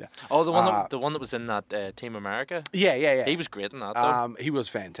current leader... Oh, the one that was in that Team America? Yeah. He was great in that, though. He was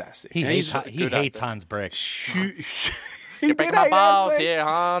fantastic. He And hates, he's- he hates Hans Brick. he Pick did my hate balls Hans. here,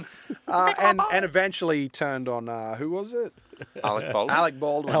 Hans. And eventually turned on who was it? Alec Baldwin. Alec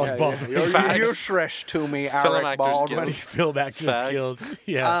Baldwin. Alec Baldwin. You Facts. thresh to me, Film Alec Actors Baldwin. Guild. Phil back to his Fag. skills.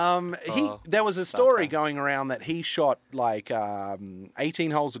 Yeah. There was a story going around that he shot like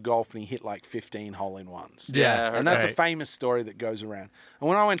 18 holes of golf and he hit like 15 hole-in-ones. Yeah, I heard And that's that. a famous story that goes around. And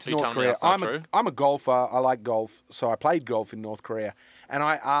when I went to So you North telling me Korea, that's not true? I'm a golfer. I like golf, so I played golf in North Korea. And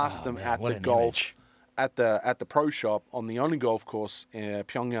I asked them at what the an golf image. at the pro shop on the only golf course,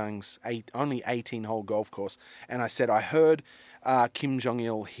 Pyongyang's only 18-hole golf course, and I said I heard Kim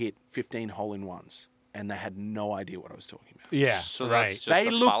Jong-il hit 15 hole-in-ones, and they had no idea what I was talking about. Yeah. So right. that's just They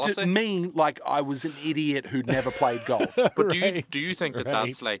a looked fallacy. at me like I was an idiot who'd never played golf. But Right. do you think that Right.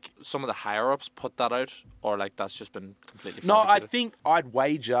 that's like some of the higher ups put that out, or like that's just been completely No, I fabricated? think I'd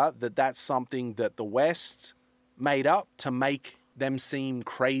wager that that's something that the West made up to make them seem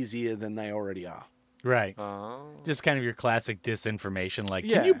crazier than they already are. Right. Oh. Just kind of your classic disinformation. Like,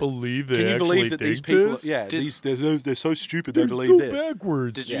 Yeah. can you believe they Can you actually believe that think these people? this? Yeah, Did- they're so stupid They're they believe so this.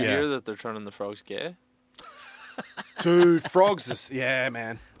 backwards. Did you Yeah. hear that they're turning the frogs gay? Dude, frogs are, yeah,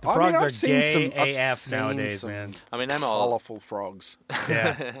 man. Frogs I've are seen gay I've AF seen nowadays, some man. I mean, I'm all Colourful frogs.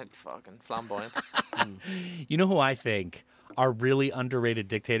 Yeah. fucking flamboyant. You know who I think are really underrated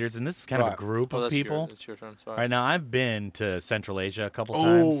dictators, and this is kind of a Right. group Oh, of people. It's your turn. Sorry. Right now, I've been to Central Asia a couple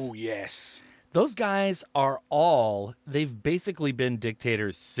times. Oh, yes. Those guys they've basically been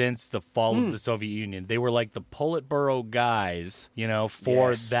dictators since the fall of the Soviet Union. They were like the Politburo guys, for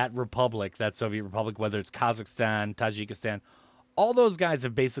Yes. that republic, that Soviet republic, whether it's Kazakhstan, Tajikistan. All those guys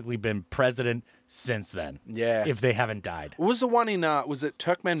have basically been president since then. Yeah. If they haven't died. What was the one in, was it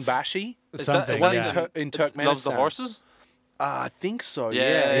Turkmenbashi? Is Something, that yeah. in Turkmenistan? Loves the horses? I think so, Yeah,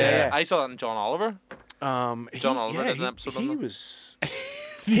 yeah. I saw that in John Oliver. John Oliver did an episode on he that. was...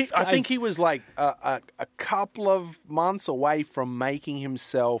 I think he was like a couple of months away from making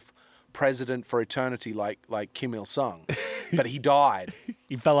himself president for eternity, like Kim Il Sung, but he died.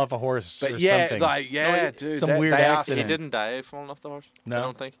 He fell off a horse But or yeah, something. dude, Some they weird asked accident. He him- didn't die falling off the horse. No? I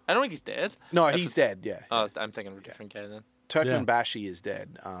don't think he's dead. No, If he's it's- dead. Yeah, Oh, I'm thinking of a different guy then. Turkmenbashi is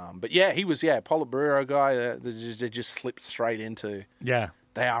dead. But yeah, he was Politburo guy. They just slipped straight into. Yeah.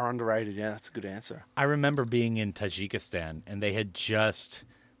 They are underrated. Yeah, that's a good answer. I remember being in Tajikistan, and they had just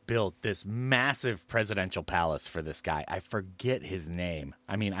built this massive presidential palace for this guy. I forget his name.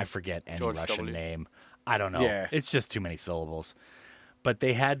 I mean, I forget any George Russian W. name. I don't know. Yeah. It's just too many syllables. But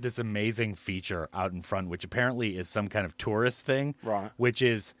they had this amazing feature out in front, which apparently is some kind of tourist thing, Right. which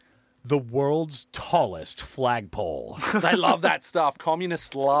is the world's tallest flagpole. They love that stuff.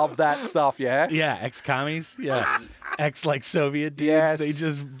 Communists love that stuff. Yeah. Yeah, ex-commies. Yeah. Ex, Soviet dudes. Yes. They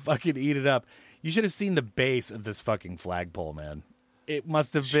just fucking eat it up. You should have seen the base of this fucking flagpole, man. It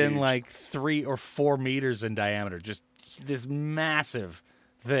must have been Huge. like 3 or 4 meters in diameter. Just this massive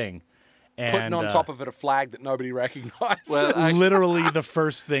thing. And, Putting on top of it a flag that nobody recognizes. Well, I- literally the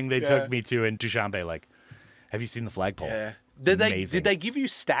first thing they Yeah. took me to in Dushanbe, like, have you seen the flagpole? yeah. It's Did amazing. they give you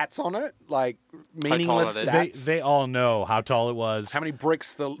stats on it? Like meaningless it is? stats? They all know how tall it was. How many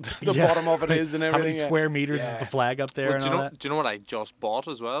bricks the Yeah. bottom of it is and How everything? many yeah. square meters is Yeah. the flag up there Well, and do all you know? that? Do you know what I just bought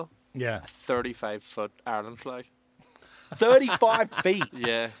as well? Yeah. A 35-foot Ireland flag. 35 feet.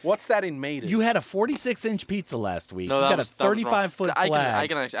 Yeah. What's that in meters? You had a 46-inch pizza last week. No, you that got was, a that was wrong. 35-foot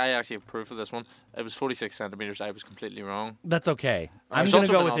flag. I actually have proof of this one. It was 46 centimeters. I was completely wrong. That's okay. I'm There's going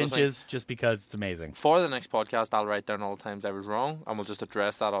to also go been with other inches just because it's amazing. For the next podcast, I'll write down all the times I was wrong, and we'll just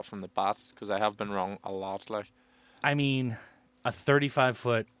address that off from the bat, because I have been wrong a lot. Like, I mean, a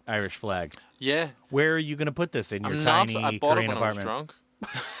 35-foot Irish flag. yeah, Where are you going to put this in your I'm tiny not. I bought Korean it when apartment? I was drunk.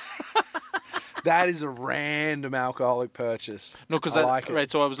 That is a random alcoholic purchase. No, because I like it. right.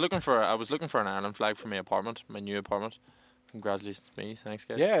 So I was looking for an Ireland flag for my apartment, my new apartment. Congratulations to me, thanks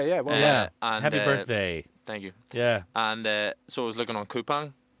guys. Yeah. Well, Yeah. And, Happy birthday. Thank you. Yeah. And so I was looking on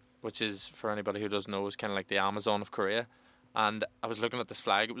Coupang, which is, for anybody who doesn't know, is kind of like the Amazon of Korea. And I was looking at this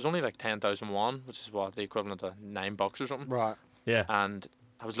flag. It was only like 10,000 won, which is what, the equivalent of $9 or something. Right. Yeah. And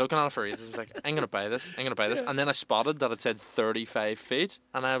I was looking at it for ages. I was like, I'm going to buy this. And then I spotted that it said 35 feet.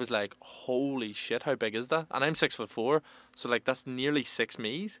 And I was like, holy shit, how big is that? And I'm 6'4", so like that's nearly 6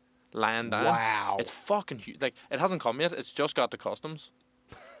 me's lying down. Wow. It's fucking huge. Like, it hasn't come yet. It's just got to customs.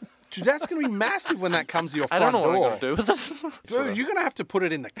 Dude, that's going to be massive when that comes to your I front don't know door. what I'm going to do with this. Dude, you're going to have to put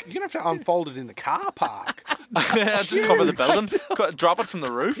it in you're going to have to unfold it in the car park. Just cover the building. Drop it from the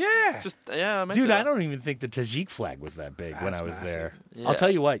roof. Yeah. I might do Dude, that. I don't even think the Tajik flag was that big when That's I was massive. there. Yeah. I'll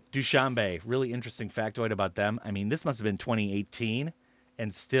tell you what, Dushanbe, really interesting factoid about them. I mean, this must have been 2018,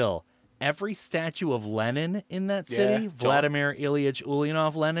 and still, every statue of Lenin in that city, Yeah. Vladimir Ilyich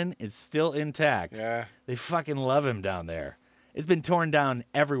Ulyanov Lenin, is still intact. Yeah. They fucking love him down there. It's been torn down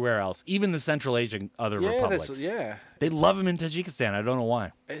everywhere else, even the Central Asian other republics. Yeah. They love him in Tajikistan. I don't know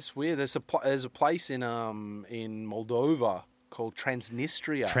why. It's weird. There's a place in Moldova called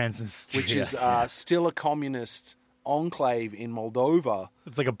Transnistria, which is still a communist enclave in Moldova.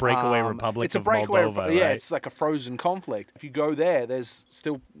 It's like a breakaway republic It's a of breakaway. Moldova, Yeah, right? it's like a frozen conflict. If you go there, there's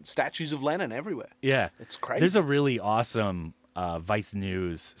still statues of Lenin everywhere. Yeah. It's crazy. There's a really awesome Vice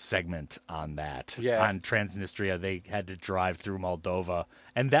News segment on that. Yeah. On Transnistria, they had to drive through Moldova,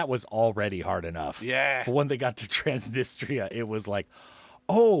 and that was already hard enough. Yeah. But when they got to Transnistria, it was like,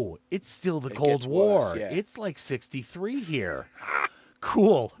 oh, it's still the Cold gets War. worse, yeah. It's like 63 here.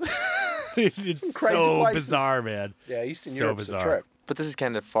 Cool. It's crazy so places. bizarre, man. Yeah, Eastern So Europe's a bizarre. trip. But this is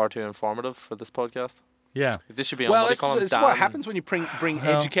kind of far too informative for this podcast. Yeah. This should be on Well, what they call them, that's what happens when you bring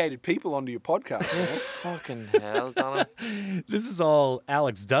Well- educated people onto your podcast. man. Fucking hell, Donna. This is all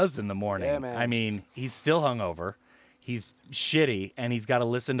Alex does in the morning. Yeah, man. I mean, he's still hungover. He's shitty, and he's got to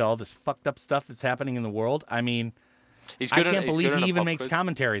listen to all this fucked up stuff that's happening in the world. I mean, He's I good. can't he's believe good in he a even pub makes quiz.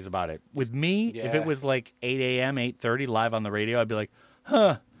 commentaries about it. With me, if Yeah. it was like 8 a.m., 8:30 live on the radio, I'd be like,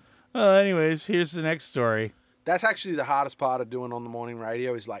 huh. Anyways, here's the next story. That's actually the hardest part of doing on the morning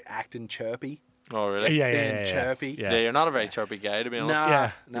radio is like acting chirpy. Oh, really? Being chirpy. Yeah, you're not a very chirpy guy, to be honest. Nah,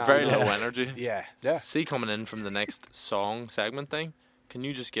 Yeah. You're very no. low energy. Yeah. See, coming in from the next song segment thing, can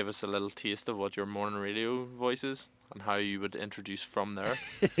you just give us a little taste of what your morning radio voice is and how you would introduce from there?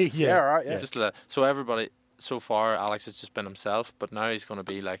 Yeah, right. Yeah. Just so everybody, so far, Alex has just been himself, but now he's going to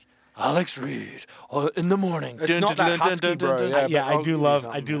be like, Alex Reid in the morning. It's not that husky, bro. Yeah, but I I'll do give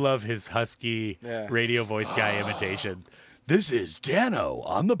you love something. his husky Yeah. radio voice guy imitation. This is Dano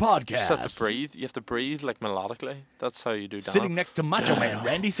on the podcast. You just have to breathe. You have to breathe like melodically. That's how you do Dano. Sitting next to Macho Man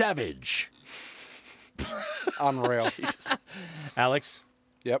Randy Savage. Unreal. Jesus. Alex,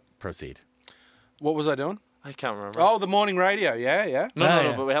 Yep. proceed. What was I doing? I can't remember. Oh, the morning radio. Yeah. No,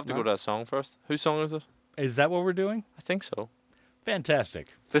 yeah. but we have to go to a song first. Whose song is it? Is that what we're doing? I think so. Fantastic.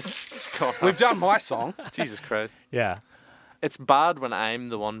 This is We've done my song. Jesus Christ. Yeah. It's bad when I'm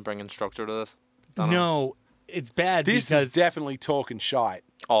the one bringing structure to this. Don't know. No, it's bad This because is definitely talking shite.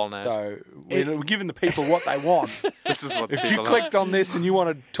 All night. So we're giving the people what they want. This is what If people you clicked on this and you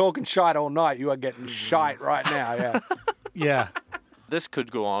wanted talking shite all night, you are getting shite right now. Yeah. yeah. This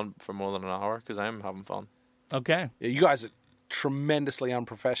could go on for more than an hour because I'm having fun. Okay. Yeah, you guys are tremendously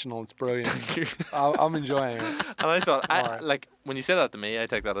unprofessional. It's brilliant. I'm enjoying it. And I thought, Alright. like, when you say that to me, I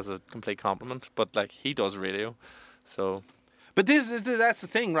take that as a complete compliment. But, like, he does radio. So, But that's the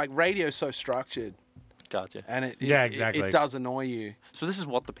thing. Like radio's so structured, gotcha. and Yeah, exactly. it does annoy you. So this is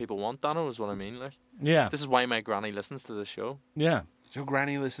what the people want, Dano, is what I mean. Like, Yeah. this is why my granny listens to this show. Yeah. Your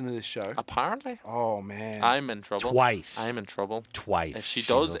granny listen to this show? Apparently. Oh man. I'm in trouble. Twice. I'm in trouble. Twice. If she she's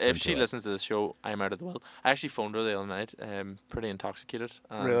does, listened if she to it. listens to this show, I'm out of the will. I actually phoned her the other night, pretty intoxicated.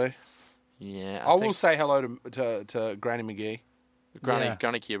 And Really? Yeah. I will think say hello to Granny McGee. Granny, Yeah.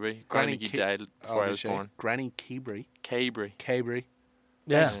 Granny Keebrey. Granny Granny McGee Ke- died before I did was she? born. Granny Keebrey. Cabry.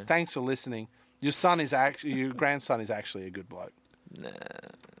 Yeah. Thanks for listening. Your son is actually your grandson is actually a good bloke. Nah.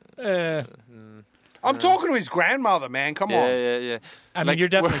 Eh, I'm talking to his grandmother, man. Come on. Yeah. I mean, you're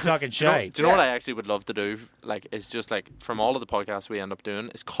definitely talking shite. Do you know what I actually would love to do? Like, it's just like from all of the podcasts we end up doing,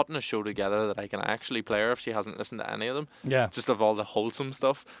 is cutting a show together that I can actually play her if she hasn't listened to any of them. Yeah. Just of all the wholesome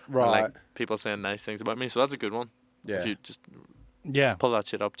stuff. Right. And, like, people saying nice things about me. So that's a good one. Yeah. If you just Yeah. pull that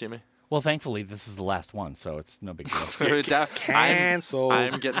shit up, Jimmy. Well, thankfully, this is the last one, so it's no big deal. Cancelled.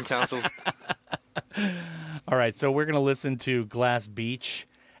 I'm getting cancelled. All right, so we're going to listen to Glass Beach,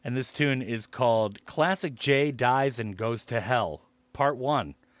 and this tune is called Classic J Dies and Goes to Hell, Part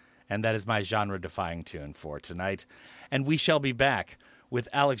 1. And that is my genre-defying tune for tonight. And we shall be back with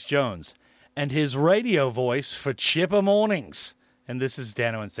Alex Jones and his radio voice for Chipper Mornings. And this is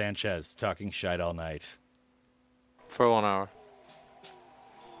Dano and Sanchez talking shite all night. For 1 hour.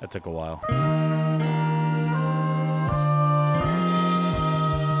 That took a while.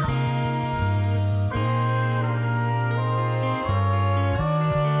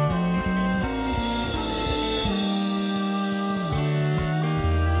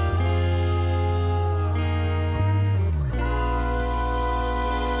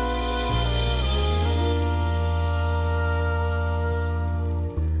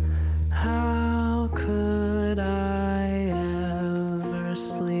 How could I ever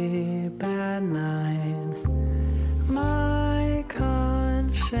sleep at night? My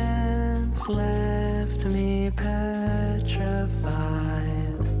conscience left me petrified,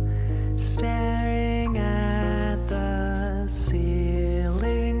 staring at the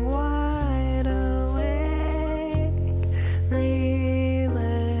ceiling, wide awake, reliving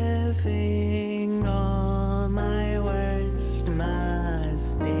all my worst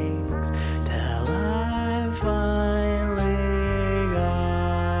mistakes, till I finally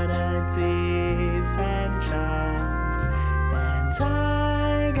got a decent job, and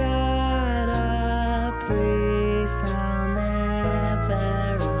I got a place I'll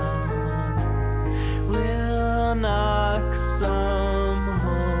never own. We'll knock some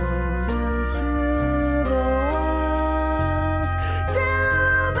holes into the walls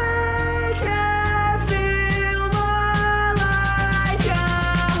till make it feel more like a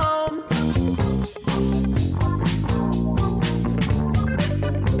home.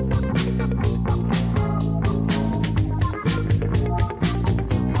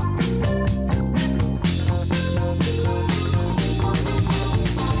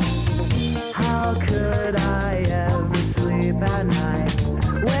 How could I ever sleep at night?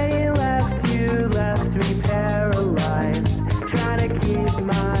 When you left me paralyzed, trying to keep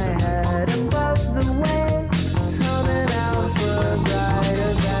my head above the waves, holding out for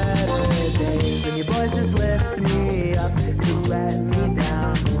brighter, better days. And your boys just lift me up to let me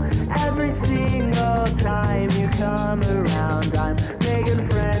down. Every single time you come around, I'm making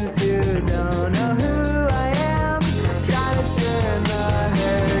friends who don't know who I am, trying to turn the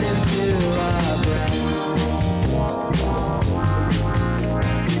hurt into a breath.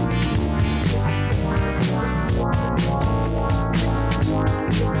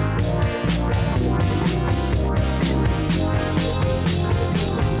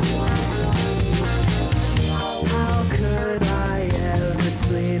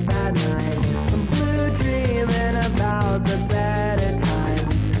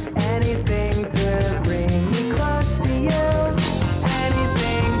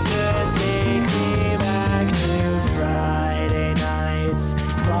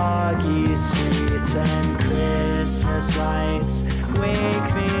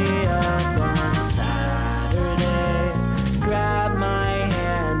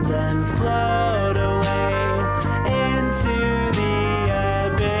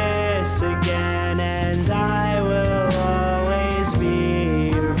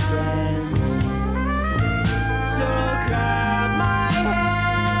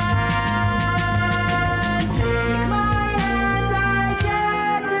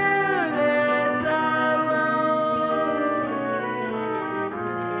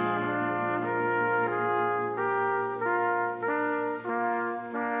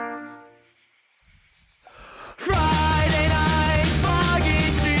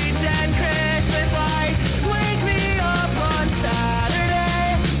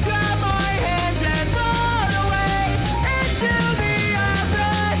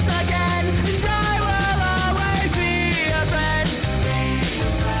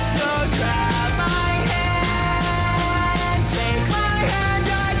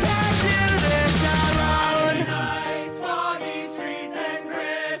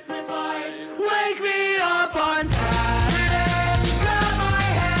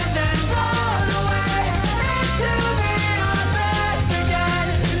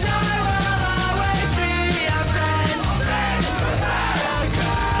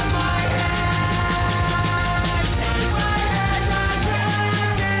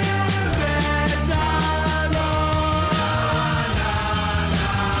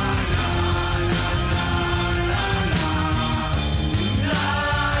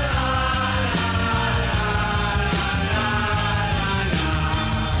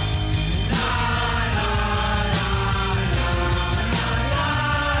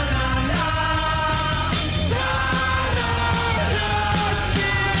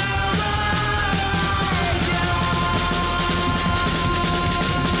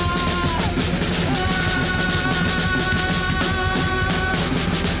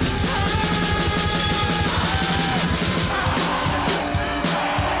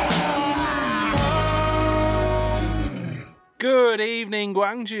 evening,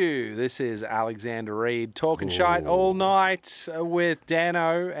 Gwangju. This is Alexander Reid talking shite all night with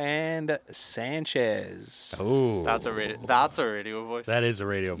Dano and Sanchez. Oh, That's a radio voice. That is a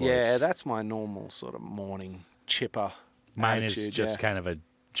radio voice. Yeah, that's my normal sort of morning chipper. Mine attitude, is just kind of a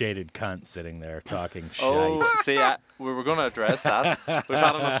jaded cunt sitting there talking shite. Oh, see, we were going to address that. We've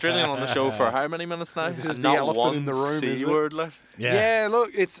had an Australian on the show for how many minutes now? This is And the not elephant one in the room, C isn't it? word left. Yeah,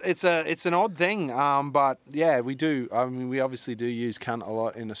 look, it's an odd thing, but yeah, we do. I mean, we obviously do use cunt a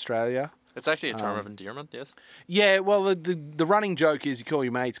lot in Australia. It's actually a term of endearment, yes. Yeah, well, the running joke is you call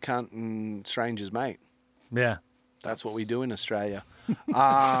your mates cunt and strangers mate. Yeah. That's what we do in Australia.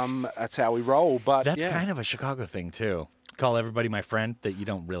 That's how we roll. But That's yeah. kind of a Chicago thing, too. Call everybody my friend that you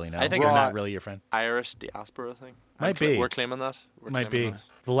don't really know. I think It's it's not Right. really your friend. Irish diaspora thing. Might be. We're claiming that. Might be.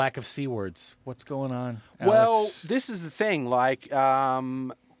 The lack of C words. What's going on, Well, Alex? this is the thing. Like,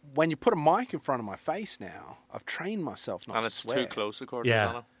 when you put a mic in front of my face now, I've trained myself not And to it's swear. too close, according Yeah.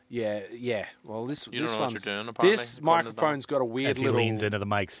 to Donna. Yeah. Well, this You don't this know what one's you're doing, apparently, this according to microphone's got a weird As he little. leans into the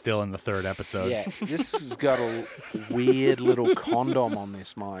mic still in the third episode. Yeah, this has got a weird little condom on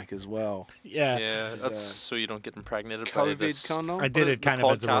this mic as well. Yeah. Yeah, It's that's a so you don't get impregnated by COVID this. condom. I did The it kind of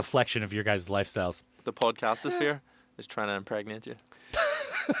as a podcast- reflection of your guys' lifestyles. The podcastosphere is trying to impregnate you.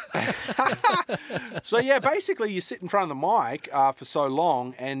 So yeah, basically you sit in front of the mic for so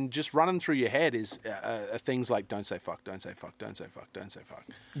long, and just running through your head is things like "don't say fuck, don't say fuck, don't say fuck, don't say fuck."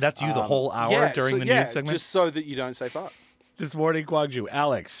 That's you the whole hour during the news segment? just so that you don't say fuck This morning, Guangzhou,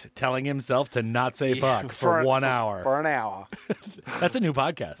 Alex telling himself to not say fuck for 1 hour. For an hour. That's a new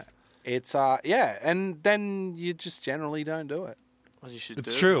podcast. It's and then you just generally don't do it. Well, you should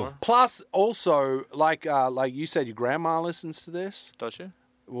It's do it true. more. Plus, also, like you said, your grandma listens to this. Does you?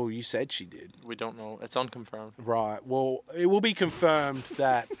 Well, you said she did. We don't know. It's unconfirmed. Right. Well, it will be confirmed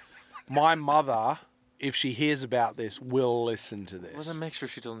that my mother, if she hears about this, will listen to Well, this. then make sure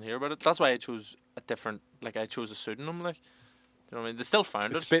she doesn't hear about it. That's why I chose a different. Like I chose a pseudonym. Like, you know what I mean? They still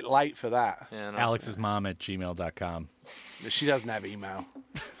found It's it. a bit late for that. Yeah, no. Alex's mom at gmail.com. She doesn't have email.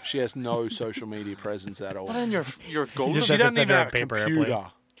 She has no social media presence at all. Well, then you're golden. just She have to doesn't send even her have a a paper computer.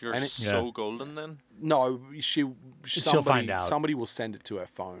 airplane. You're And so Yeah. golden then. No, She'll find out. Somebody will send it to her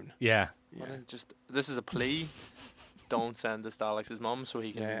phone. Yeah. Well, then just this is a plea. Don't send this to Alex's mum so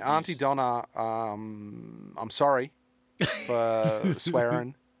he can. Yeah, use- Auntie Donna, I'm sorry for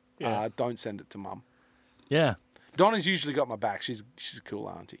swearing. Yeah. Don't send it to Mum. Yeah. Donna's usually got my back. She's a cool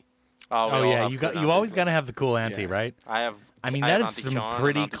auntie. we Oh, all yeah. have You good always aunties, got to have the cool auntie, Yeah. right? I have. I mean, I that have is Auntie some Karen and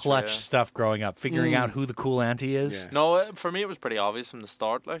pretty Auntie clutch Treya. stuff growing up, figuring out who the cool auntie is. Yeah. No, for me it was pretty obvious from the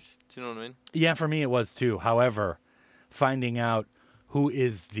start. Like, do you know what I mean? Yeah, for me it was too. However, finding out who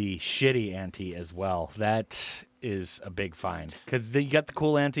is the shitty auntie as well, that is a big find. Because you got the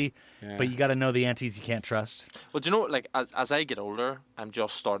cool auntie, Yeah. but you got to know the aunties you can't trust. Well, do you know, like, as I get older, I'm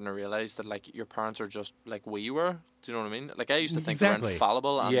just starting to realize that, like, your parents are just like we were. Do you know what I mean? Like, I used to think they Exactly. were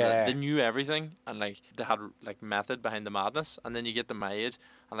infallible and Yeah. they knew everything and, like, they had, like, method behind the madness. And then you get to my age,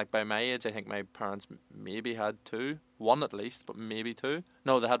 and, like, by my age, I think my parents maybe had two. One at least, but maybe two.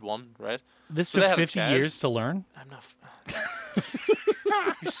 No, they had one, right? This So they took had a 50 child. years to learn. I'm not.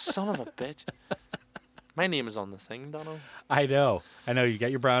 You son of a bitch. My name is on the thing, Donald. I know. You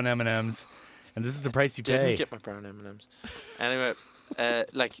got your brown M&Ms, and this is the price you Didn't pay. get my brown M&Ms. Anyway,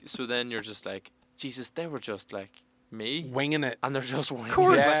 like, so then you're just like, Jesus, they were just like me. Winging it. And they're just winging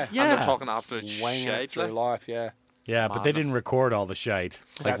course, it. yeah. And they're talking absolute Winging it shit. through Like. life, yeah. Yeah, but they didn't Madness. record all the shite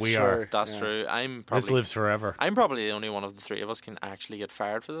like That's we true. are. That's Yeah. true. This lives forever. I'm probably the only one of the three of us can actually get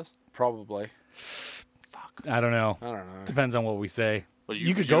fired for this. Probably. Fuck. I don't know. I don't know. Depends on what we say. Well,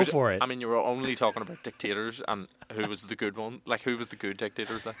 You could go for it. I mean, you were only talking about dictators and who was the good one. Like, who was the good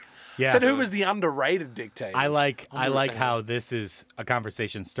dictator? Like, Yeah. Said who was the underrated dictator? I like how this is a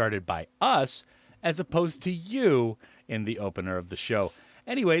conversation started by us as opposed to you in the opener of the show.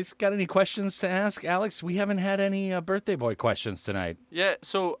 Anyways, got any questions to ask, Alex? We haven't had any birthday boy questions tonight. yeah,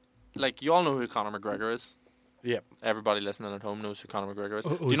 so, like, you all know who Conor McGregor is. Yep. Everybody listening at home knows who Conor McGregor is.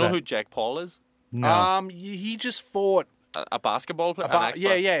 Do Who's you know that? who Jake Paul is? No. He just fought. A basketball player? An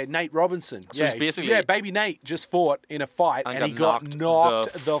expert? Nate Robinson. So he's basically- baby Nate just fought in a fight and he got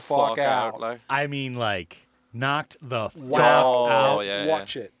knocked the fuck out. Like. I mean, like, knocked the fuck Wow. out. yeah,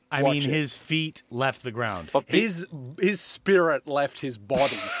 Watch it. I Watch mean, it. his feet left the ground. But his spirit left his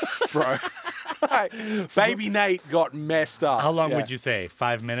body, bro. Baby Nate got messed up. How long Yeah. would you say?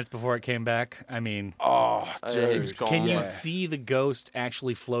 5 minutes before it came back? I mean, Oh, He was dude. gone. can you Yeah. see the ghost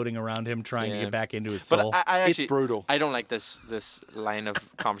actually floating around him, trying to Yeah. get back into his But soul? I actually, It's brutal. I don't like this line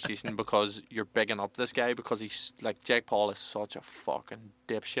of conversation because you're bigging up this guy because he's like Jake Paul is such a fucking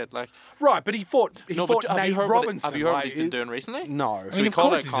dipshit. Like, Right, but he fought no, fought but have you Nate heard Robinson. have you heard what like, he's been doing recently? No. So he of called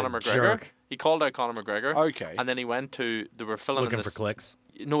course out he's Conor a McGregor. jerk. He called out Conor McGregor. Okay. And then he went to they were filming Looking this. for clicks.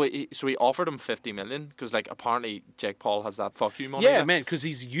 No, so he offered him 50 million because like apparently Jake Paul has that fuck you money. Yeah, there. man, because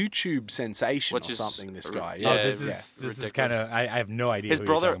he's YouTube sensation Which or is something. This r- guy. yeah, Oh, Yeah. this yeah. is kind of. I have no idea. His who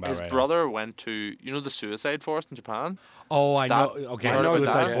you're brother, talking about right brother went to the suicide forest in Japan. now. Oh, I know. that- Okay, I know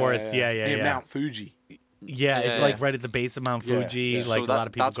Suicide that. Forest. Yeah, yeah, Near yeah. Mount Fuji. Yeah, it's Yeah. like right at the base of Mount Yeah. Fuji. Yeah. Like So a lot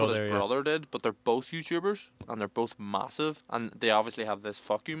of people that's go what there. his yeah. brother did, but they're both YouTubers and they're both massive and they obviously have this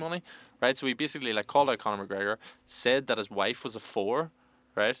fuck you money, right? So he basically like called out Conor McGregor, said that his wife was a 4,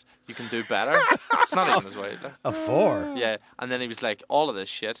 right? You can do better. It's not even his wife. Like. A 4. Yeah, and then he was like all of this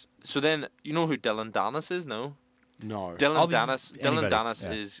shit. So then you know who Dylan Dennis is? No, No. All Dylan these- Dennis. anybody, Dylan Dennis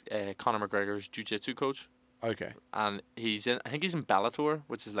yeah. is Conor McGregor's jiu-jitsu coach. Okay. And he's in. I think he's in Bellator,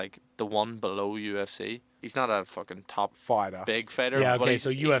 which is like the one below UFC. He's not a fucking top Fighter. big fighter. Yeah, but okay, he's-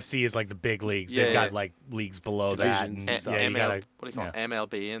 so he's UFC is like the big leagues. They've Yeah, got yeah. like leagues below Divisions that. and And, stuff. yeah, you ML, gotta, what do you call it?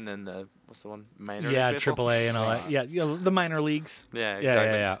 MLB, and then the what's the one? Minor. yeah, league baseball? AAA and all that. Yeah, yeah, the minor leagues. Yeah, Yeah, exactly.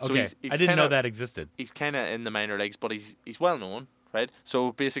 yeah, yeah. So Okay, he's I didn't know kinda- that existed. He's kind of in the minor leagues, but he's well known, right?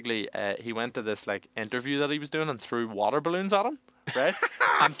 So basically, he went to this like interview that he was doing and threw water balloons at him, right?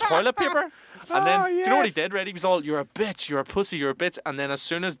 And toilet paper. And then, do you know what he yes. did, right? He was all, "You're a bitch, you're a pussy, you're a bitch." And then as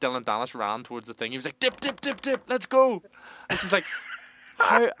soon as Dylan Dennis ran towards the thing, he was like, "Dip, dip, dip, dip, let's go." This is like,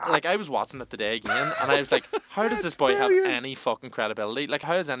 how? Like I was watching it today again, and I was like, "How does this boy have any fucking credibility? Like,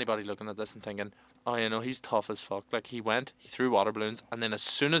 how is anybody looking at this and thinking, oh, you know, he's tough as fuck?" Like he went, he threw water balloons, and then as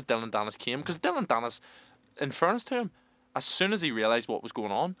soon as Dylan Dennis came, because Dylan Dennis, in fairness to him, as soon as he realised what was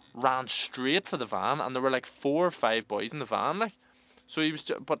going on, ran straight for the van, and there were like 4 or 5 boys in the van, like. So he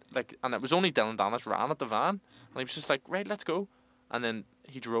was, and it was only Dylan Dennis ran at the van, and he was just like, "Right, let's go," and then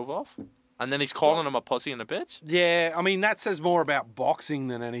he drove off, and then he's calling him a pussy and a bitch. Yeah, I mean, that says more about boxing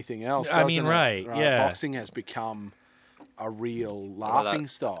than anything else. I mean, doesn't it? right, yeah. Boxing has become a real laughing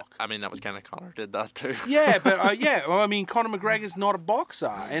stock. I mean, that was kind of Conor did that too. Yeah, but well, I mean, Conor McGregor's not a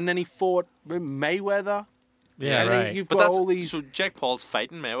boxer, and then he fought Mayweather. Yeah, and then right. you've But got that's all these. so Jake Paul's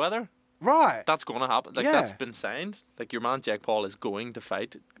fighting Mayweather. Right. That's going to happen. Like Yeah. that's been signed. Like your man Jake Paul is going to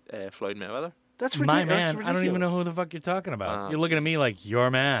fight Floyd Mayweather. That's My ridiculous. man, I don't even know who the fuck you're talking about. You're looking at me like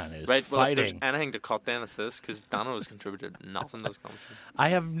your man is Right. Well, if fighting. there's anything to cut, then it's this because Dano has contributed nothing to this conversation. I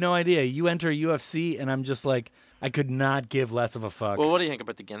have no idea. You enter UFC, and I'm just like, I could not give less of a fuck. Well, what do you think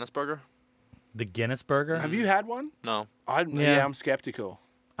about the Guinness burger? The Guinness burger? Have you had one? No, Yeah, I'm skeptical.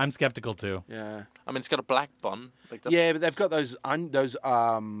 I'm skeptical too. Yeah. I mean it's got a black bun. Like that's Yeah, but they've got those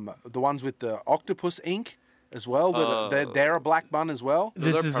the ones with the octopus ink as well. They're a black bun as well. No,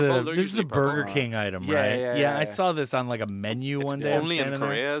 This they're is purple. a They're this is a usually purple. Burger King item, Yeah, right? yeah, I yeah. saw this on like a menu one day. I'm only in standing there.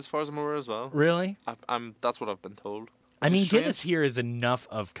 Korea, as far as I'm aware, as well. Really? I'm that's what I've been told. I Which mean, is strange. Guinness here is enough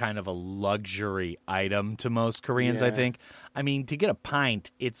of kind of a luxury item to most Koreans, I Yeah. think. I mean, to get a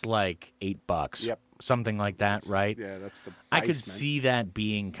pint, it's like $8. Yep. Something like that, right? Yeah, that's the. I could basement. see that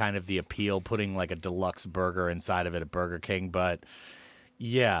being kind of the appeal, putting like a deluxe burger inside of it at Burger King, but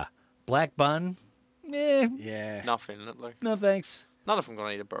yeah, black bun, Yeah. Not feeling it. Like no thanks. not if I'm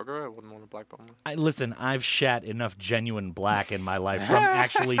gonna eat a burger, I wouldn't want a black bun. Listen, I've shat enough genuine black in my life from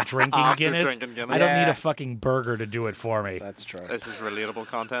actually drinking After Guinness. drinking Guinness. I don't need Yeah. a fucking burger to do it for me. That's true. This is relatable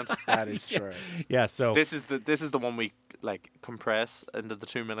content. That is true. Yeah, so This is the one we like compress into the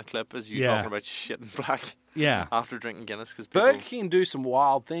 2-minute clip as you Yeah. talking about shit in black yeah. after drinking Guinness because Burger King do some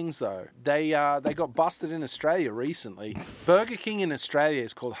wild things though. They got busted in Australia recently. Burger King in Australia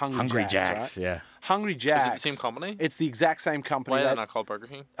is called Hungry Jacks, right? yeah. Hungry Is Jacks. it the same company? It's the exact same company. Why are they that- not called Burger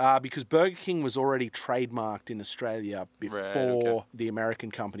King? because Burger King was already trademarked in Australia before okay. the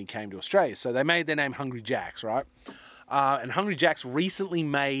American company came to Australia. So they made their name Hungry Jacks, right? And Hungry Jacks recently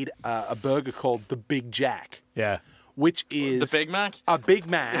made a burger called the Big Jack, Yeah. which is The Big Mac? a Big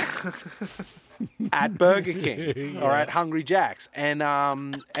Mac at Burger King, all right, Hungry Jacks, and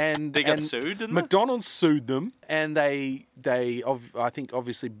They got and sued, didn't they? McDonald's sued them, and I think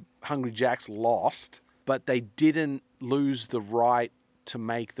obviously Hungry Jacks lost, but they didn't lose the right to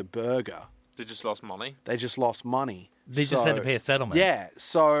make the burger. They just lost money. They just lost money. They just had to pay a settlement. Yeah,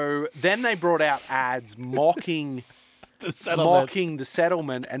 so then they brought out ads mocking The settlement. mocking the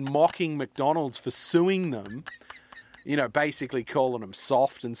settlement and mocking McDonald's for suing them. You know, basically calling them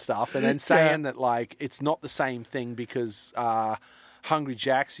soft and stuff, and then saying that like it's not the same thing because Hungry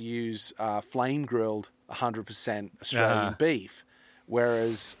Jacks use flame grilled 100% Australian beef,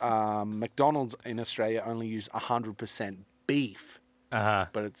 whereas McDonald's in Australia only use 100% beef, but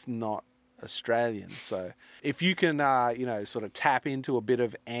it's not Australian. So if you can, sort of tap into a bit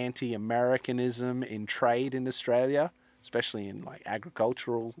of anti-Americanism in trade in Australia, especially in like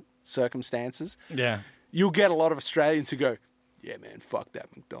agricultural circumstances, you'll get a lot of Australians who go, yeah, man, fuck that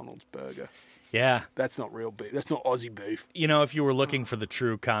McDonald's burger. Yeah. That's not real beef. That's not Aussie beef. You know, if you were looking for the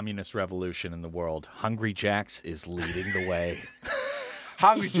true communist revolution in the world, Hungry Jack's is leading the way.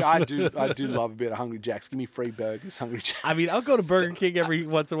 I do love a bit of Hungry Jack's. Give me free burgers, Hungry Jack's. I mean, I'll go to Burger King every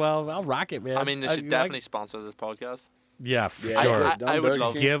once in a while. I'll rock it, man. I mean, they should definitely sponsor this podcast. Yeah, for Yeah, sure. I would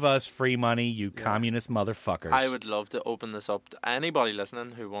love Give us free money, you communist motherfuckers. I would love to open this up to anybody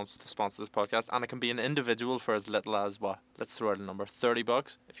listening who wants to sponsor this podcast, and it can be an individual for as little as what? Let's throw out a number: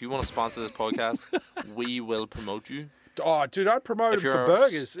 $30. If you want to sponsor this podcast, we will promote you. Oh, dude, I'd promote If it for you're a-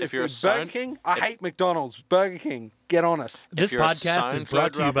 burgers. if you're a it's sound- Burger King, I hate McDonald's. Burger King, get on us. This you're a podcast is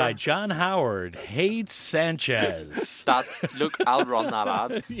brought SoundCloud to you by rapper- John Howard, hates Sanchez. Look, I'll run that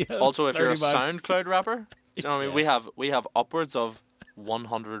ad. Yeah, Also, if you're a $30. SoundCloud rapper, you know what I mean? We have upwards of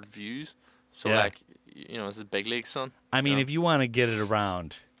 100 views. So Yeah. like, you know, this is big league, son. I mean, Yeah. if you want to get it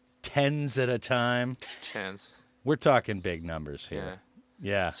around tens at a time, Chance. we're talking big numbers here.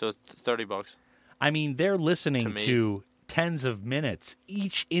 Yeah. So it's $30. I mean, they're listening To me. to tens of minutes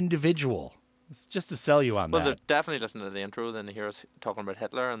each individual. It's just to sell you on Well, they're that. definitely listening to the intro, then they hear us talking about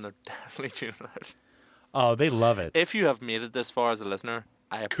Hitler, and they're definitely tuning out. Oh, they love it. If you have made it this far as a listener,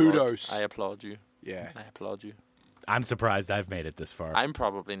 I applaud. Kudos. I applaud you. Yeah. I applaud you. I'm surprised I've made it this far. I'm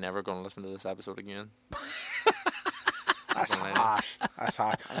probably never going to listen to this episode again. That's harsh. That's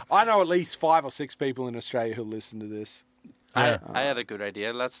harsh. I know at least 5 or 6 people in Australia who listen to this. Yeah. I had a good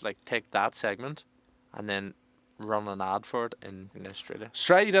idea. Let's like take that segment and then run an ad for it in Australia.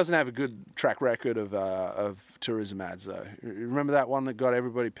 Australia doesn't have a good track record of tourism ads, though. Remember that one that got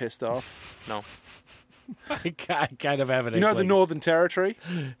everybody pissed off? No. I kind of have an You know the inkling. Northern Territory?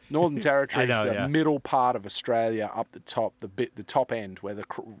 Northern Territory is I know, the yeah. middle part of Australia, up the top, the top end, where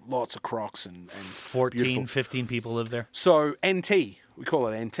lots of crocs and 14, beautiful. 15 people live there. So NT, we call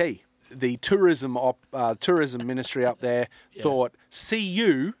it NT. The tourism ministry up there thought, see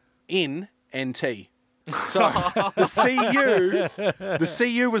you in NT. So the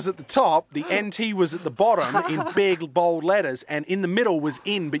CU was at the top, the NT was at the bottom in big bold letters, and in the middle was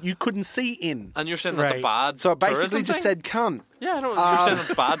in, but you couldn't see in. And you're saying that's a Right. bad So it basically tourism just thing? said cunt. Yeah, no, you're saying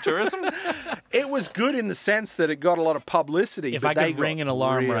it's bad tourism? It was good in the sense that it got a lot of publicity. If but I they could ring got an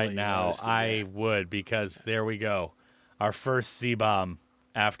alarm really right now, roasted, I would, because there we go. Our first C-bomb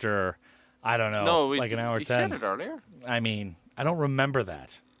after, I don't know, No, like an hour you 10. said it earlier. I mean, I don't remember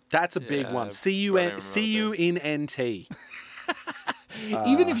that. That's a big Yeah, one. Brennan See you in NT.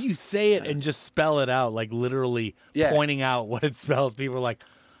 Even if you say it and just spell it out, like literally Yeah. pointing out what it spells, people are like,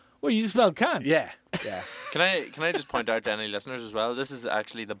 well, you just spelled cunt. Yeah. Can I just point out to any listeners as well? This is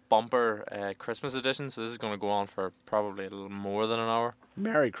actually the bumper Christmas edition, so this is going to go on for probably a little more than an hour.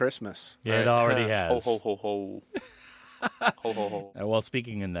 Merry Christmas. Yeah, it already has. Ho ho ho ho. Ho ho ho. Well,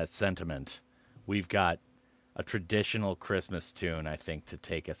 speaking in that sentiment, we've got a traditional Christmas tune, I think, to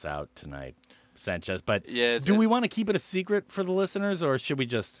take us out tonight, Sanchez. But Yeah, do we want to keep it a secret for the listeners, or should we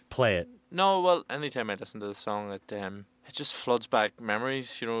just play it? No, well, anytime I listen to the song, it just floods back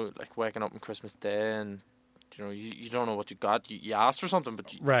memories. You know, like waking up on Christmas Day, and you know, you don't know what you got. You asked for something,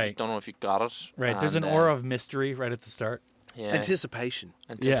 but you Right. don't know if you got it. Right. There's an And, aura of mystery right at the start. yeah, Anticipation.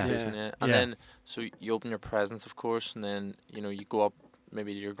 anticipation. Yeah. And Yeah. then so you open your presents, of course, and then you know you go up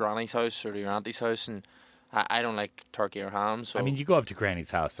maybe to your granny's house or to your auntie's house, and I don't like turkey or ham, so I mean, you go up to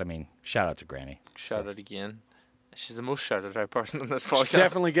Granny's house. I mean, shout out to Granny. shout out again. She's the most shouted out person in this She's podcast.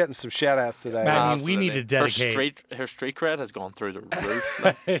 definitely getting some shout outs today. Man, I mean, we need to Absolutely. dedicate. Her street cred has gone through the roof.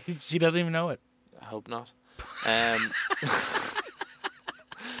 Like, She doesn't even know it. I hope not.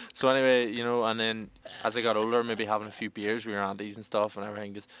 So anyway, you know, and then as I got older, maybe having a few beers with your aunties and stuff and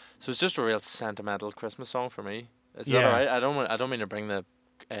everything. So it's just a real sentimental Christmas song for me. Is that Yeah. all right? I don't mean to bring the.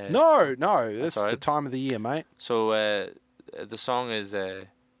 No, it's all the right. time of the year, mate. So the song is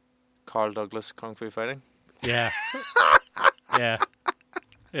Carl Douglas Kung Fu Fighting. Yeah. Yeah.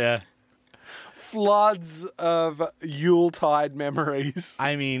 Yeah. Floods of Yuletide memories.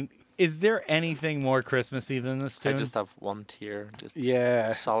 I mean, is there anything more Christmassy than this tune? I just have one tear, just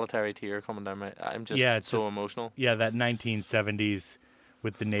Yeah. solitary tear coming down my. I'm just Yeah, it's so just- emotional. Yeah, that 1970s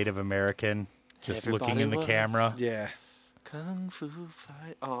with the Native American just looking Everybody in the was- camera. Yeah. Kung Fu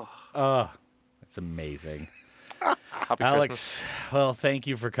Fight. Oh, Oh, It's amazing. Happy Alex, well, thank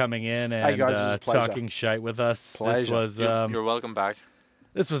you for coming in and Hey guys, it was a pleasure. talking shite with us. Pleasure. This was You're welcome back.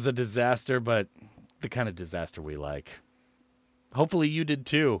 this was a disaster, but the kind of disaster we like. Hopefully you did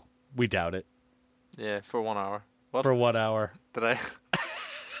too. We doubt it. Yeah, for 1 hour. What? For 1 hour. Did I?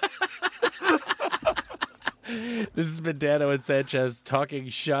 This has been Dano and Sanchez talking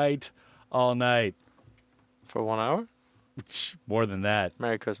shite all night. For 1 hour? More than that.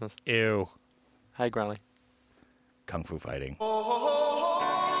 Merry Christmas. Ew. Hi, Granny. Kung Fu fighting.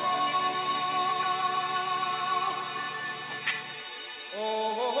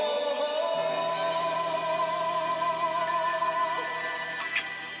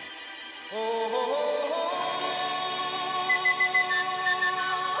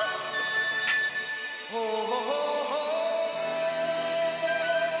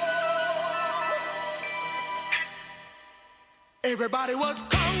 Everybody was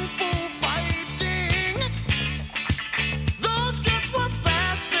kung fu fighting. Those kids were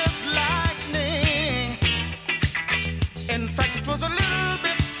fast as lightning. In fact, it was a little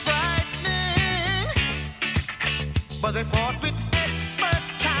bit frightening. But they fought with